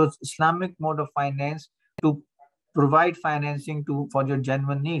use those Islamic mode of finance to provide financing for your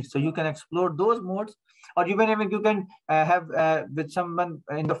genuine needs. So you can explore those modes, or even you can have with someone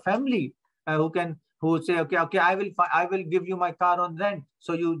in the family who say, okay, I will give you my car on rent.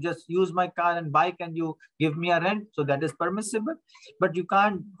 So you just use my car and bike and you give me a rent. So that is permissible, but you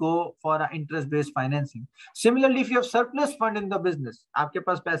can't go for an interest-based financing. Similarly, if you have surplus fund in the business, आपके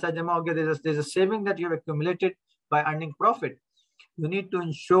पास पैसा जमा हो गया, there's a saving that you have accumulated by earning profit. You need to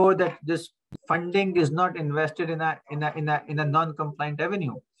ensure that this funding is not invested in a non-compliant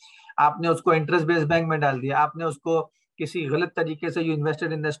avenue. आपने उसको interest-based bank में डाल दिया, आपने उसको किसी गलत तरीके से you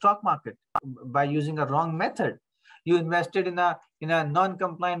invested in the stock market by using a wrong method. You invested in a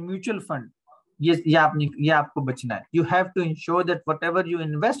non-compliant mutual fund. ये आपको बचना है. You have to ensure that whatever you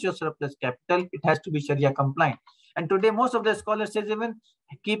invest your surplus capital, it has to be Sharia compliant. And today, most of the scholars says even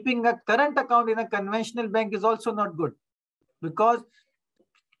keeping a current account in a conventional bank is also not good, because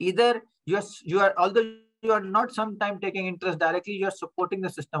either you are, although you are not sometime taking interest directly, you are supporting the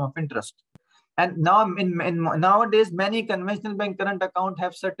system of interest. And now nowadays, many conventional bank current account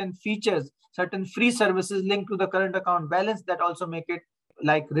have certain features, certain free services linked to the current account balance that also make it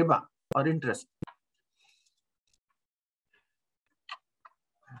like riba or interest.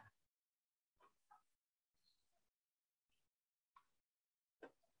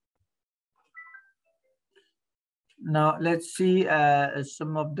 Now let's see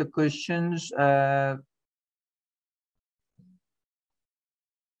some of the questions.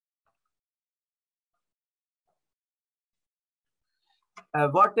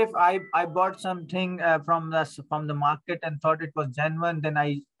 What if I bought something from the market and thought it was genuine, then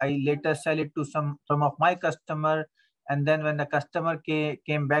I later sell it to some of my customer, and then when the customer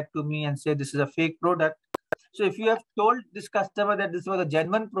came back to me and said this is a fake product. So if you have told this customer that this was a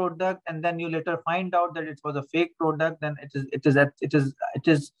genuine product and then you later find out that it was a fake product, then it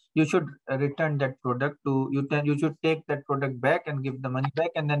is you should return that product to you should take that product back and give the money back,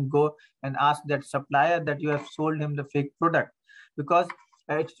 and then go and ask that supplier that you have sold him the fake product, because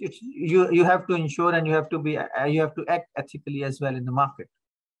you have to ensure and you have to act ethically as well in the market.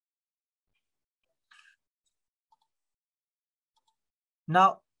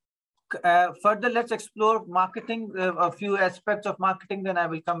 Now, further, let's explore marketing, a few aspects of marketing, then I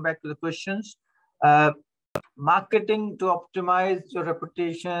will come back to the questions. Marketing to optimize your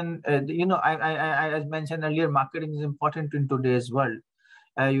reputation. As mentioned earlier, marketing is important in today's world.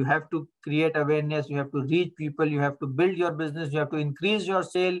 You have to create awareness, you have to reach people, you have to build your business, you have to increase your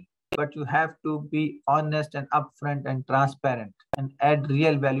sale, but you have to be honest and upfront and transparent and add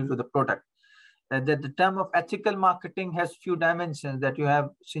real value to the product. That the term of ethical marketing has few dimensions, that you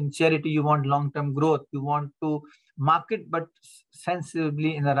have sincerity, you want long-term growth, you want to market but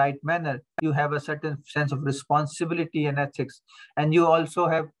sensibly in the right manner, you have a certain sense of responsibility and ethics, and you also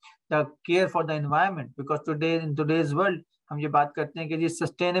have the care for the environment, because in today's world हम ये बात करते हैं कि ये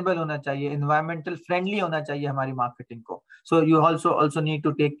sustainable होना चाहिए, environmental friendly होना चाहिए हमारी marketing को. So you also need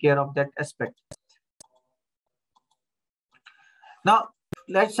to take care of that aspect. Now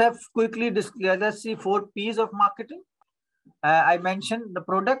let's see 4 P's of marketing. I mentioned the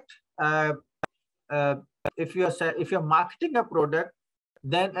product. If you're marketing a product,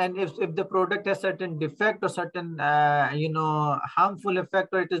 then and if the product has certain defect or certain harmful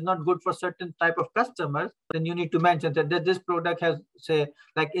effect, or it is not good for certain type of customers, then you need to mention that this product has, say,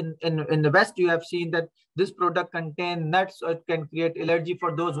 like in the West, you have seen that this product contains nuts, or it can create allergy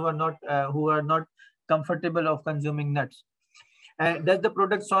for those who are not comfortable of consuming nuts. Does the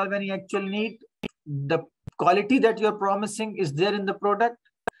product solve any actual need? The quality that you're promising is there in the product.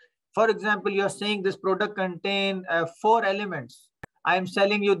 For example, you're saying this product contains 4 elements. I am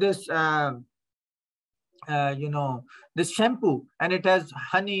selling you this, this shampoo, and it has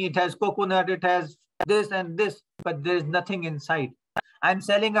honey, it has coconut, it has this and this, but there is nothing inside. I'm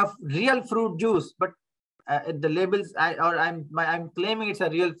selling a real fruit juice, but the labels, I'm claiming it's a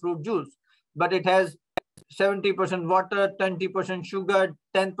real fruit juice, but it has 70% water, 20% sugar,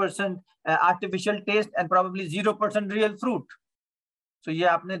 10% artificial taste, and probably 0% real fruit. So ये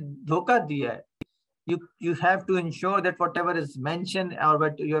आपने धोखा दिया है. You have to ensure that whatever is mentioned or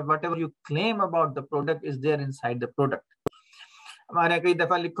whatever you claim about the product is there inside the product. हमारे कई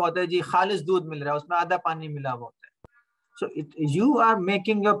दफा लिखा होता है जी खालिस दूध मिल रहा है, उसमें आधा पानी मिला हुआ होता है. So you are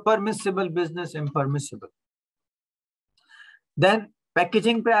making your permissible business impermissible. Then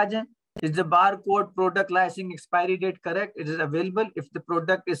packaging पे आ जाए. Is the barcode, product licensing, expiry date correct? It is available. If the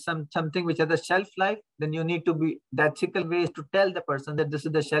product is something which has a shelf life, then you need to be, the ethical way is to tell the person that this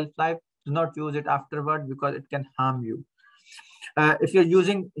is the shelf life. Do not use it afterward because it can harm you. If you're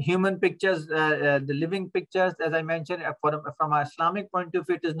using human pictures, the living pictures, as I mentioned, from an Islamic point of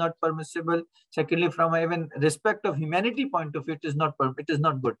view, it is not permissible. Secondly, from even respect of humanity point of view, it is not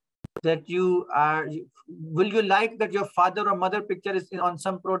good. That will you like that your father or mother picture is on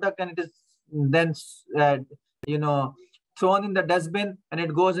some product and it is then thrown in the dustbin and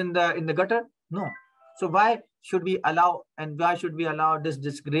it goes in the gutter? No. So why should we allow this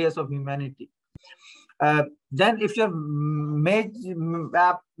disgrace of humanity? Then if you're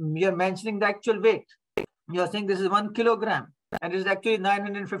mentioning the actual weight, you're saying this is 1 kilogram and it is actually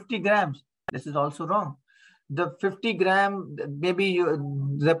 950 grams. This is also wrong. The 50 gram, maybe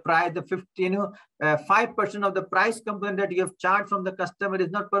the price, the 5% of the price component that you have charged from the customer is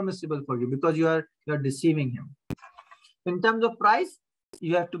not permissible for you because you are deceiving him. In terms of price,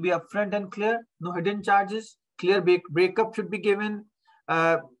 you have to be upfront and clear. No hidden charges. Clear breakup should be given.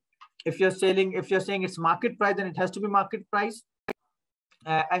 If you're saying it's market price, then it has to be market price.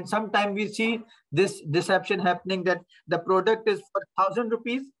 And sometimes we see this deception happening that the product is for 1,000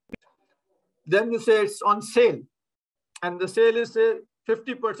 rupees. Then you say it's on sale, and the sale is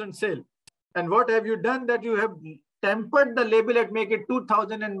 50% sale. And what have you done? That you have tempered the label and make it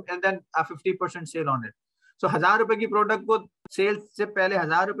 2,000 and then a 50% sale on it. So 1,000 रुपए की product को cell से पहले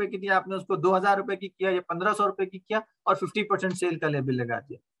 1,000 रुपए की दिया, आपने उसको 2,000 रुपए की किया या 1,500 रुपए की किया और 50% सेल का लेबल लगा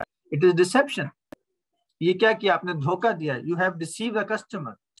दिया. It is deception. ये क्या किया आपने? धोखा दिया. You have deceived the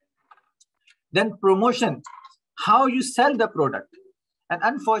customer. Then promotion, how you sell the product. And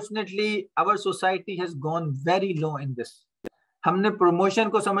unfortunately, our society has gone very low in this. हमने promotion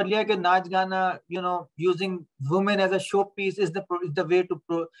को समझ लिया कि नाच गाना, using women as a showpiece is the way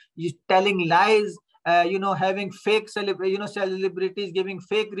to telling lies, having fake celebrities giving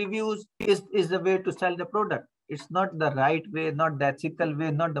fake reviews is the way to sell the product. It's not the right way, not the ethical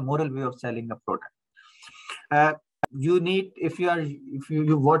way, not the moral way of selling a product. You need, if you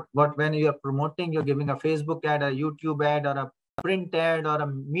when you are promoting, you're giving a Facebook ad, a YouTube ad, or a print ad, or a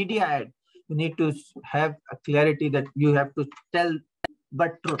media ad, you need to have a clarity that you have to tell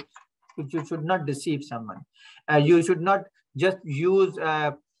but truth. You should not deceive someone. You should not just use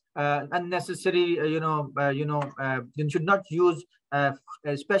unnecessary, you should not use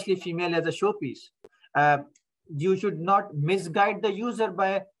especially female as a showpiece. You should not misguide the user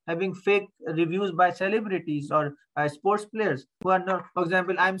by having fake reviews by celebrities or sports players who are not. For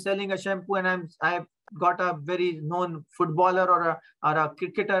example, I'm selling a shampoo and I've got a very known footballer or a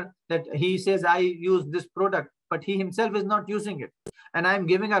cricketer that he says I use this product, but he himself is not using it, and I'm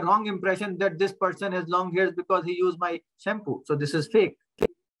giving a wrong impression that this person has long hairs because he used my shampoo. So this is fake. So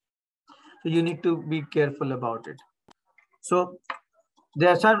you need to be careful about it. So there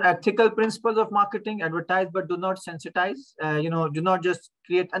are some ethical principles of marketing: advertise but do not sensitize. Do not just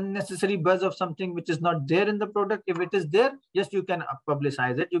create unnecessary buzz of something which is not there in the product. If it is there, yes, you can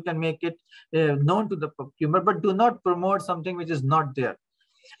publicize it, you can make it known to the consumer, but do not promote something which is not there.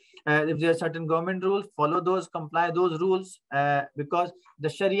 If there are certain government rules, follow those, comply those rules, because the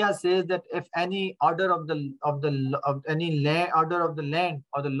Sharia says that if any order of the order of the land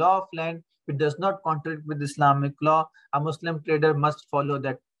or the law of land, it does not contradict with Islamic law, a Muslim trader must follow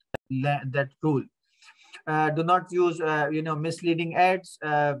that rule. Do not use misleading ads,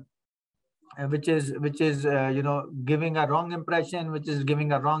 which is giving a wrong impression, which is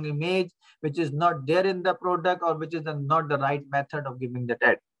giving a wrong image, which is not there in the product, or which is not the right method of giving that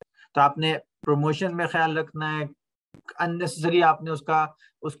ad. तो आपने promotion में ख्याल रखना है, unnecessary आपने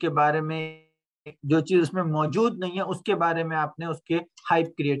उसके बारे में जो चीज उसमें मौजूद नहीं है उसके बारे में आपने उसके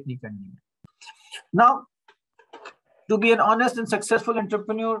हाइप क्रिएट नहीं करनी है. Now, to be an honest and successful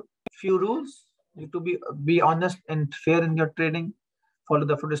entrepreneur, few rules. You to be honest and fair in your trading. Follow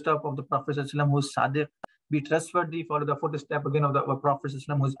the footstep of the Prophet ﷺ, who is Sadiq. Be trustworthy. Follow the footstep again of the Prophet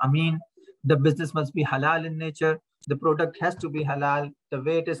ﷺ, who is Ameen. The business must be halal in nature. The product has to be halal. The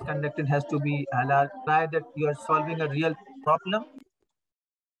way it is conducted has to be halal. Try that you are solving a real problem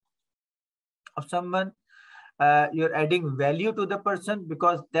of someone. You're adding value to the person,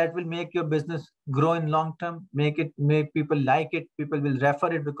 because that will make your business grow in long term. Make people like it. People will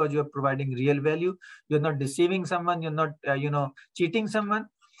refer it because you're providing real value. You're not deceiving someone. You're not cheating someone.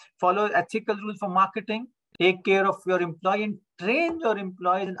 Follow ethical rules for marketing. Take care of your employee and train your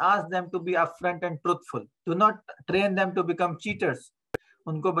employees and ask them to be upfront and truthful. Do not train them to become cheaters.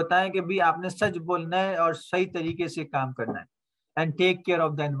 उनको बताएं कि भी आपने सच बोलना है और सही तरीके से काम करना है. And take care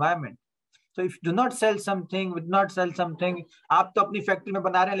of the environment. So if you do not sell something, आप तो अपनी फैक्ट्री में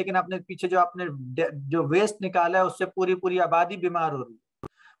बना रहे हैं, लेकिन आपने पीछे जो वेस्ट निकाला है उससे पूरी आबादी बीमार हो रही है.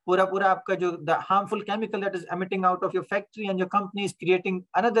 पूरा आपका जो the harmful chemical that is emitting out of your factory and your company is creating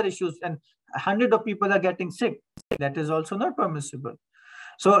another issues, and hundreds of people are getting sick. That is also not permissible.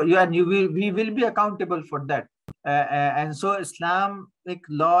 So we will be accountable for that. And so Islamic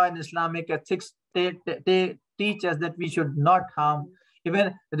law and Islamic ethics teach us that we should not harm.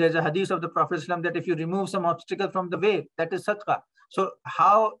 Even there's a hadith of the Prophet ﷺ that if you remove some obstacle from the way, that is sadaqah. So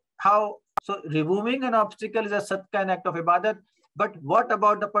so removing an obstacle is a sadaqah, an act of ibadat. But what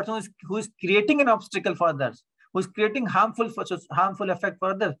about the person who is creating an obstacle for others, who is creating harmful effect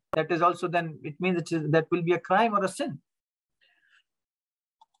for others? That is also, then it means that will be a crime or a sin.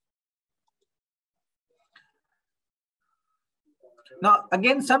 Now,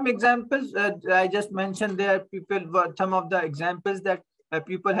 again, some examples I just mentioned there. Some of the examples that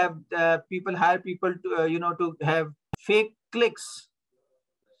people hire people to to have fake clicks,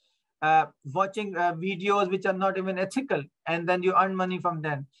 watching videos which are not even ethical, and then you earn money from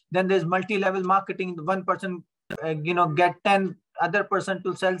them. Then there's multi-level marketing. One person get 10 other person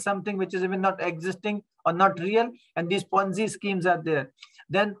to sell something which is even not existing or not real, and these Ponzi schemes are there.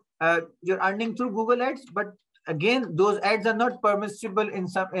 Then you're earning through Google ads, but again, those ads are not permissible in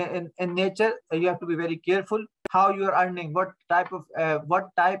nature. You have to be very careful how you are earning, what type of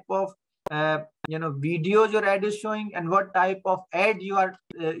videos your ad is showing, and what type of ad you are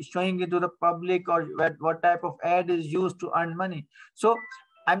showing it to the public, or what type of ad is used to earn money. So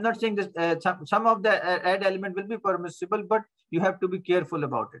I'm not saying this. Some of the ad element will be permissible, but you have to be careful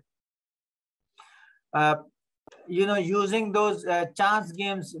about it. Using those chance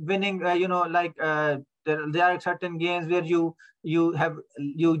games, winning. There are certain games where you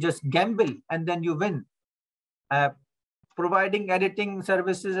just gamble and then you win. providing editing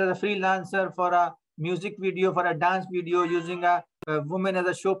services as a freelancer for a music video, for a dance video, using a woman as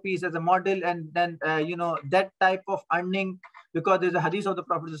a showpiece, as a model, and then that type of earning, because there's a hadith of the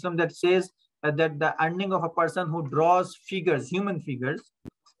Prophet that says that the earning of a person who draws figures, human figures,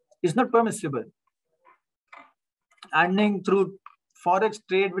 is not permissible. Earning through forex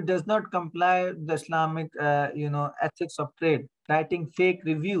trade, which does not comply with the Islamic ethics of trade. Writing fake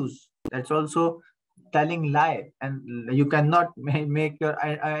reviews, that's also telling lie, and you cannot make your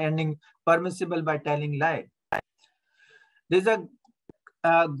earning permissible by telling lie. There's a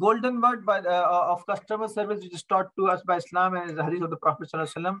golden word of customer service, which is taught to us by Islam, and is the hadith of the Prophet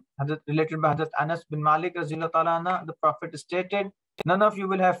related by Hazrat Anas bin Malik. The Prophet stated, none of you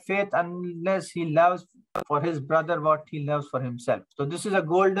will have faith unless he loves for his brother what he loves for himself. So this is a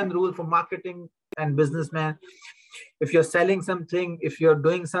golden rule for marketing and businessmen. If you're selling something, if you're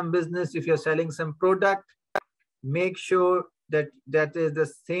doing some business, if you're selling some product, make sure that that is the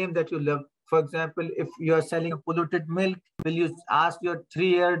same that you love. For example, if you're selling a polluted milk, will you ask your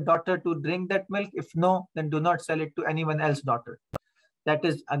 3-year-old daughter to drink that milk? If no, then do not sell it to anyone else's daughter. That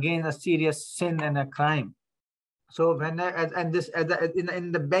is again a serious sin and a crime. So when in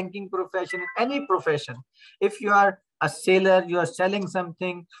the banking profession, in any profession, if you are a sailor, you are selling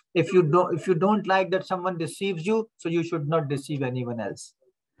something. If you don't like that someone deceives you, so you should not deceive anyone else.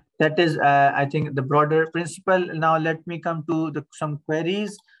 That is, I think, the broader principle. Now let me come to some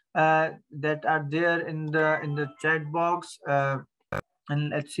queries that are there in the chat box, and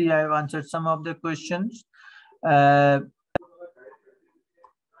let's see. I've answered some of the questions. For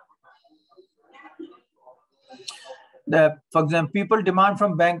example, people demand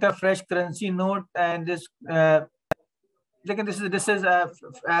from banker fresh currency note, and this is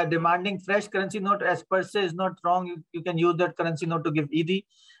demanding fresh currency note as per se is not wrong. You can use that currency note to give Eid.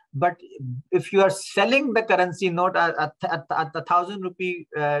 But if you are selling the currency note at 1,000 rupee,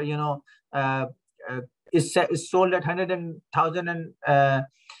 is sold at 1,000 and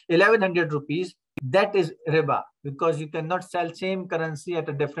 1,100 rupees, that is riba, because you cannot sell same currency at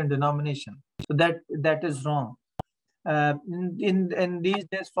a different denomination. So that is wrong. In these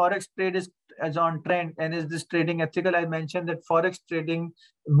days, forex trade is on trend, and is this trading ethical? I mentioned that forex trading,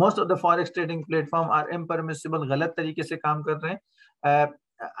 most of the forex trading platform are impermissible, गलत तरीके से काम कर रहे हैं.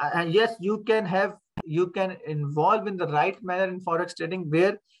 And yes, you can involve in the right manner in forex trading,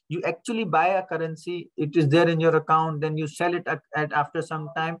 where you actually buy a currency, it is there in your account, then you sell it at after some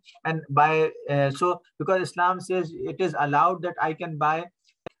time and buy. So because Islam says it is allowed that I can buy.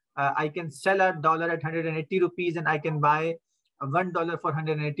 I can sell a dollar at 180 rupees and I can buy $1 for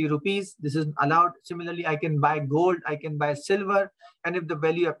 180 rupees. This is allowed. Similarly, I can buy gold, I can buy silver, and if the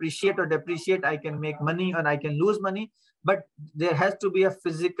value appreciate or depreciate, I can make money or I can lose money. But there has to be a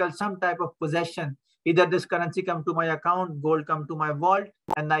physical, some type of possession. Either this currency come to my account, gold come to my vault,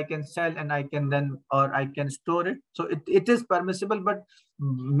 and I can sell and I can then, or I can store it. So it is permissible, but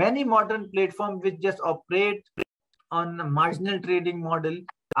many modern platforms which just operate on a marginal trading model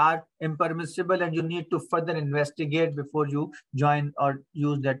are impermissible, and you need to further investigate before you join or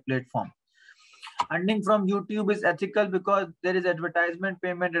use that platform. Earning from YouTube is ethical because there is advertisement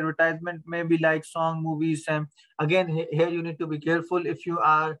payment. Advertisement may be like song, movies. Again, here you need to be careful. If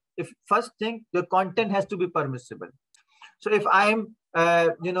first thing, the content has to be permissible. So if I'm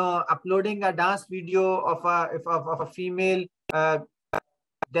uploading a dance video of a female,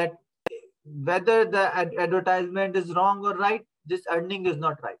 that whether the advertisement is wrong or right, this earning is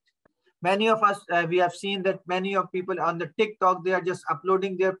not right. Many of us, we have seen that many of people on the TikTok, they are just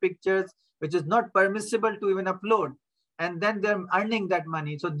uploading their pictures, which is not permissible to even upload. And then they're earning that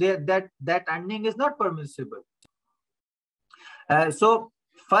money. So that earning is not permissible. So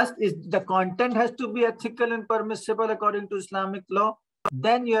first is the content has to be ethical and permissible according to Islamic law.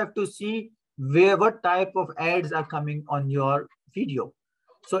 Then you have to see what type of ads are coming on your video.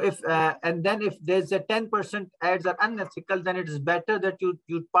 So and then if there's a 10% ads are unethical, then it is better that you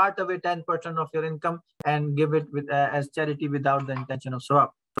part away 10% of your income and give it as charity without the intention of sawab.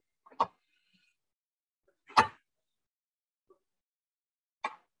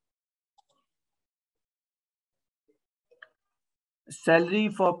 Salary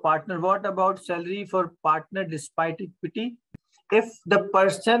for partner. What about salary for partner despite equity? If the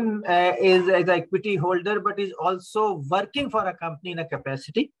person is an equity holder but is also working for a company in a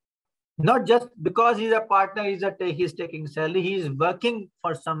capacity, not just because he's a partner, he's taking salary, he is working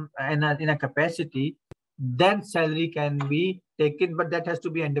for some in a capacity, then salary can be taken, but that has to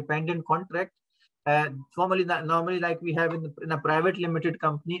be an independent contract. Normally, like we have in a private limited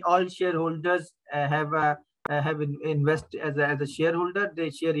company, all shareholders have invest as a shareholder. They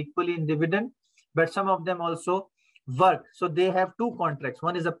share equally in dividend, but some of them also work. So they have two contracts.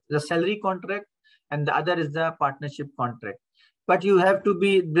 One is the salary contract and the other is the partnership contract. But you have to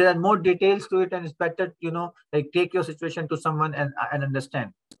be, there are more details to it, and it's better, like take your situation to someone and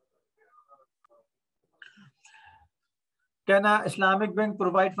understand. Can a Islamic bank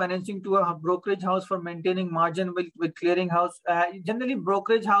provide financing to a brokerage house for maintaining margin with clearing house? Generally,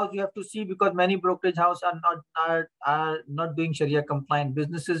 brokerage house you have to see, because many brokerage house are not doing Sharia compliant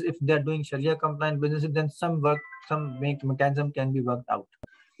businesses. If they are doing Sharia compliant businesses, then some mechanism can be worked out.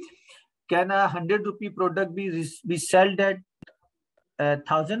 Can a 100 rupee product be sold at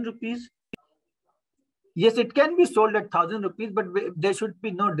 1,000 rupees? Yes, it can be sold at 1,000 rupees, but there should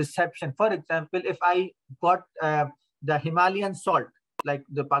be no deception. For example, if I got the Himalayan salt, like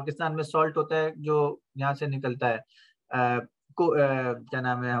the Pakistan में salt होता है जो यहाँ से निकलता है, क्या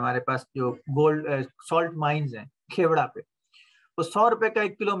नाम है, हमारे पास जो गोल्ड salt mines हैं खेवड़ा पे, वो 100 रुपए का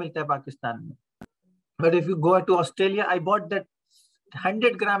 1 किलो मिलता है पाकिस्तान में. But if you go to Australia, I bought that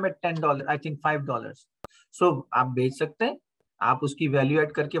 100 gram at $10, I think $5. So आप बेच सकते हैं, आप उसकी वैल्यू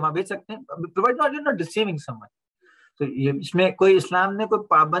ऐड करके वहां बेच सकते हैं, प्रोवाइड नॉट डिसीविंग समवन. तो ये इसमें कोई इस्लाम ने कोई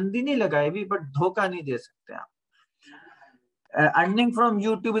पाबंदी नहीं लगाई भी, बट धोखा नहीं दे सकते आप. Earning from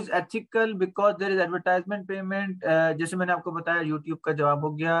YouTube is ethical because there is advertisement payment. जैसे मैंने आपको बताया, यूट्यूब का जवाब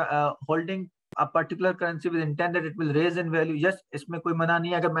हो गया. Holding a particular currency with intent that it will raise in value. Yes, इसमें कोई मना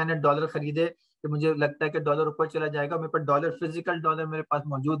नहीं है. अगर मैंने डॉलर खरीदे तो मुझे लगता है कि डॉलर ऊपर चला जाएगा, मेरे पास डॉलर, फिजिकल डॉलर मेरे पास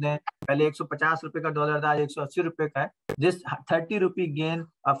मौजूद है. पहले 150 रुपए का डॉलर था, आज 180 रुपए का है. This 30 rupee gain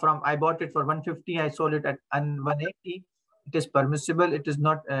from I bought it for 150, I sold it at 180. It is permissible. It is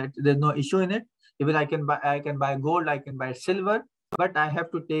not. There's no issue in it. Even I can buy gold, I can buy silver, but I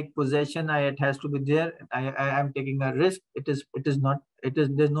have to take possession. It has to be there. I am taking a risk. There's no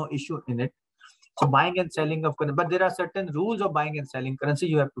issue in it. So buying and selling of currency, but there are certain rules of buying and selling currency.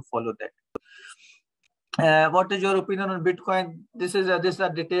 You have to follow that. What is your opinion on Bitcoin? This is a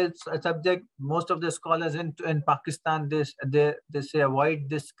detailed subject. Most of the scholars in Pakistan, they say avoid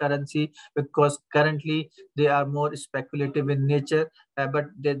this currency because currently they are more speculative in nature. But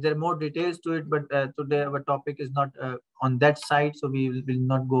there are more details to it. But today our topic is not on that side, so we will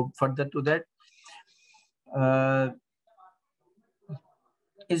not go further to that.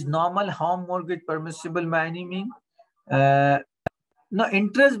 Is normal home mortgage permissible by any means? No,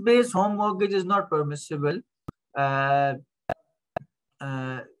 interest-based home mortgage is not permissible.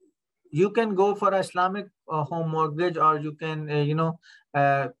 You can go for Islamic home mortgage, or you can,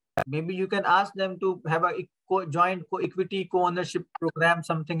 maybe you can ask them to have a joint equity co-ownership program,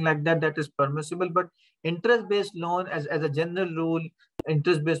 something like that. That is permissible. But interest-based loan, as a general rule,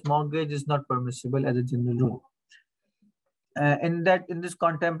 interest-based mortgage is not permissible as a general rule. In this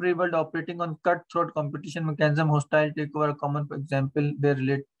contemporary world operating on cutthroat competition mechanism, hostile takeover common. For example, where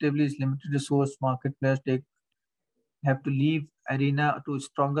relatively is limited resource, market players have to leave arena to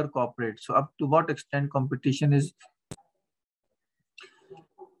stronger corporate. So up to what extent competition is?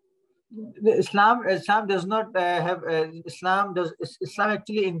 Islam does not have Islam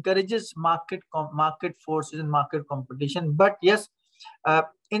actually encourages market forces and market competition. But yes,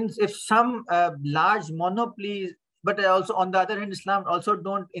 if some large monopolies. But also, on the other hand, Islam also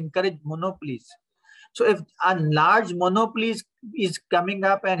don't encourage monopolies. So if a large monopoly is coming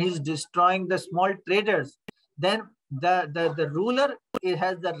up and he's destroying the small traders, then the ruler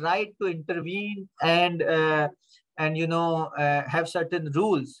has the right to intervene and have certain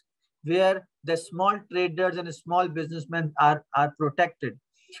rules where the small traders and small businessmen are protected.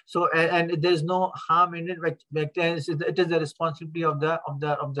 So and there's no harm in it. It is the responsibility of the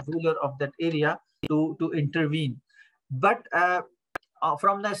ruler of that area to intervene. But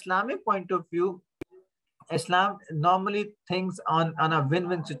from the Islamic point of view, Islam normally thinks on a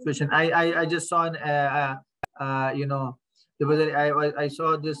win-win situation. I just saw I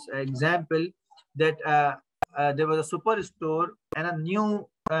saw this example that there was a superstore and a new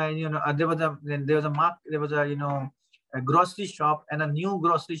there was a grocery shop, and a new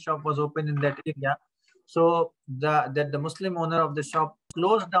grocery shop was opened in that area. So the Muslim owner of the shop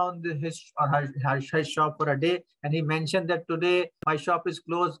closed down his shop for a day, and he mentioned that today my shop is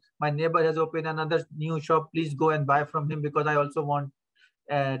closed. My neighbor has opened another new shop. Please go and buy from him because I also want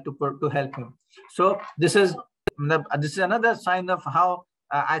to help him. So this is another sign of how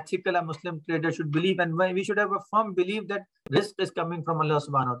ethical a Muslim trader should believe, and we should have a firm belief that risk is coming from Allah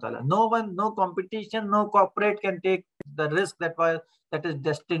Subhanahu wa Taala. No competition, no corporate can take the risk that is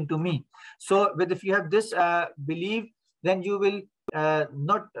destined to me. So if you have this belief, then you will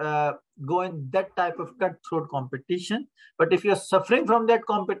not go in that type of cutthroat competition. But if you're suffering from that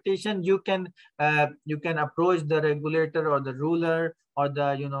competition, you can approach the regulator or the ruler or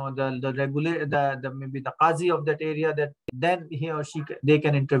the regulator, the maybe the qazi of that area, that then he or she they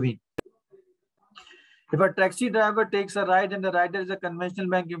can intervene. If a taxi driver takes a ride and the rider is a conventional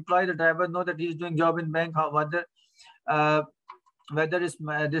bank employee, the driver knows that he is doing job in bank. Whether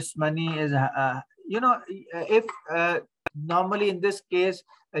this money is if normally in this case,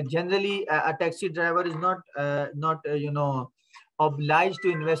 generally a taxi driver is not obliged to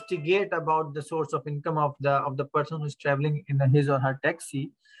investigate about the source of income of the person who is traveling in his or her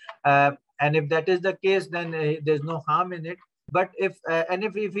taxi, and if that is the case, then there's no harm in it. But if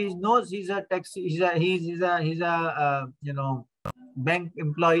he knows he's a taxi, he's a bank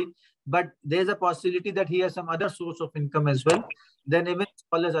employee, but there's a possibility that he has some other source of income as well, then even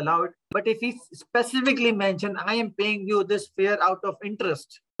scholars allow it. But if he specifically mentioned, I am paying you this fare out of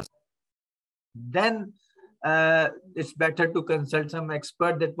interest, then it's better to consult some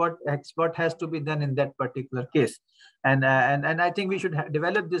expert that what has to be done in that particular case. And I think we should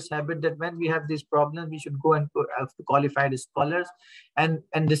develop this habit that when we have these problems, we should go and to qualified scholars and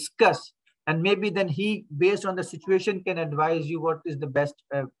discuss. And maybe then he, based on the situation, can advise you what is the best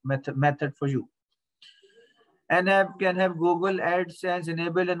method for you. And can have Google AdSense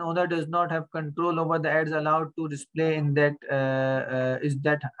enabled, and owner does not have control over the ads allowed to display in that. Is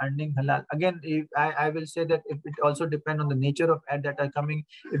that earning halal? Again, I will say that it also depends on the nature of ad that are coming.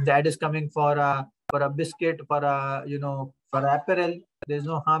 If the ad is coming for a biscuit, for apparel, there's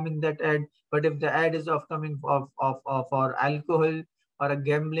no harm in that ad. But if the ad is coming for alcohol or a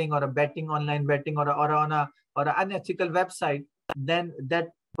gambling or a betting, online betting, or on an unethical website, then that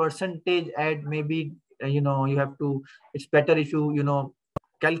percentage ad may be, you have to, it's better if you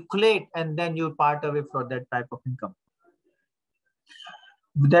calculate and then you part away for that type of income.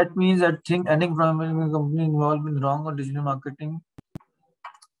 That means I think earning from a company involved in wrong or digital marketing.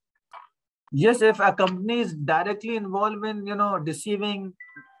 Yes, if a company is directly involved in deceiving,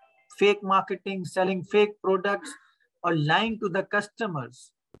 fake marketing, selling fake products, or lying to the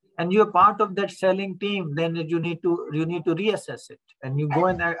customers, and you're part of that selling team, then you need to reassess it, and you go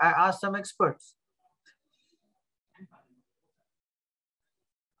and ask some experts.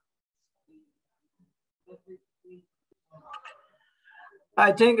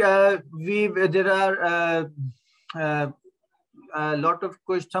 I think there are a lot of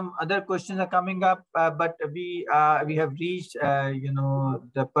questions. Some other questions are coming up, but we have reached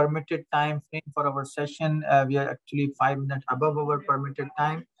the permitted time frame for our session. We are actually 5 minutes above our permitted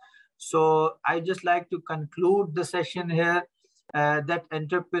time, so I just like to conclude the session here. That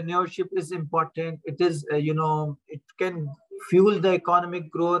entrepreneurship is important. It is it can fuel the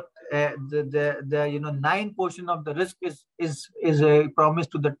economic growth. The 9 portion of the risk is a promise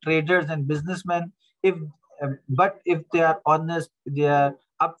to the traders and businessmen. But if they are honest, they are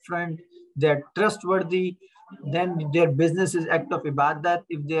upfront, they are trustworthy, then their business is act of ibadat.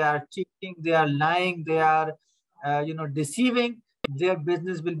 If they are cheating, they are lying, they are deceiving, their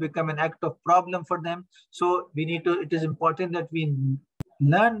business will become an act of problem for them. So it is important that we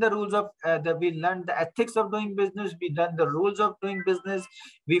learn the rules of we learn the ethics of doing business, we learn the rules of doing business,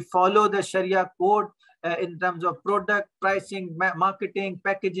 we follow the Sharia code in terms of product, pricing, marketing,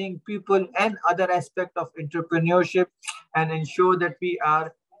 packaging, people, and other aspect of entrepreneurship, and ensure that we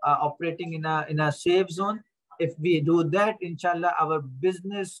are operating in a safe zone. If we do that, inshallah, our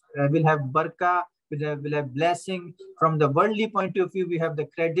business will have barakah, will have blessing. From the worldly point of view, we have the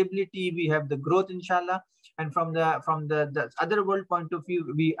credibility, we have the growth, inshallah. And from the other world point of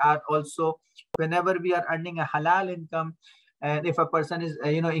view, we are also, whenever we are earning a halal income, and if a person is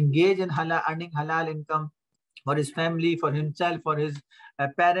engaged in earning halal income for his family, for himself, for his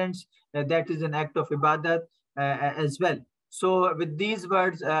parents, that is an act of ibadat as well. So with these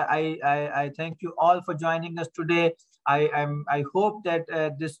words, I thank you all for joining us today. I hope that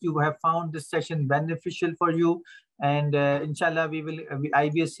you have found this session beneficial for you, and inshallah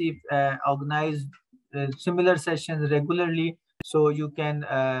IBSC organize similar sessions regularly, so you can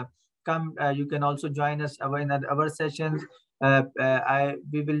come. You can also join us in our sessions.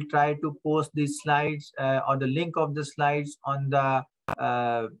 We will try to post these slides or the link of the slides on the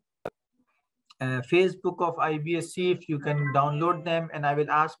Facebook of IBSC, if you can download them, and I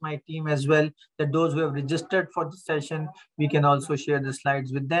will ask my team as well that those who have registered for the session, we can also share the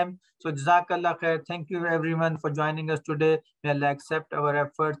slides with them. So Jazakallah khair. Thank you everyone for joining us today. May Allah accept our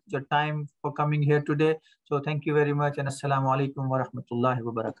efforts, your time for coming here today. So thank you very much, and Assalamu alaikum wa rahmatullahi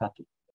wa barakatuh.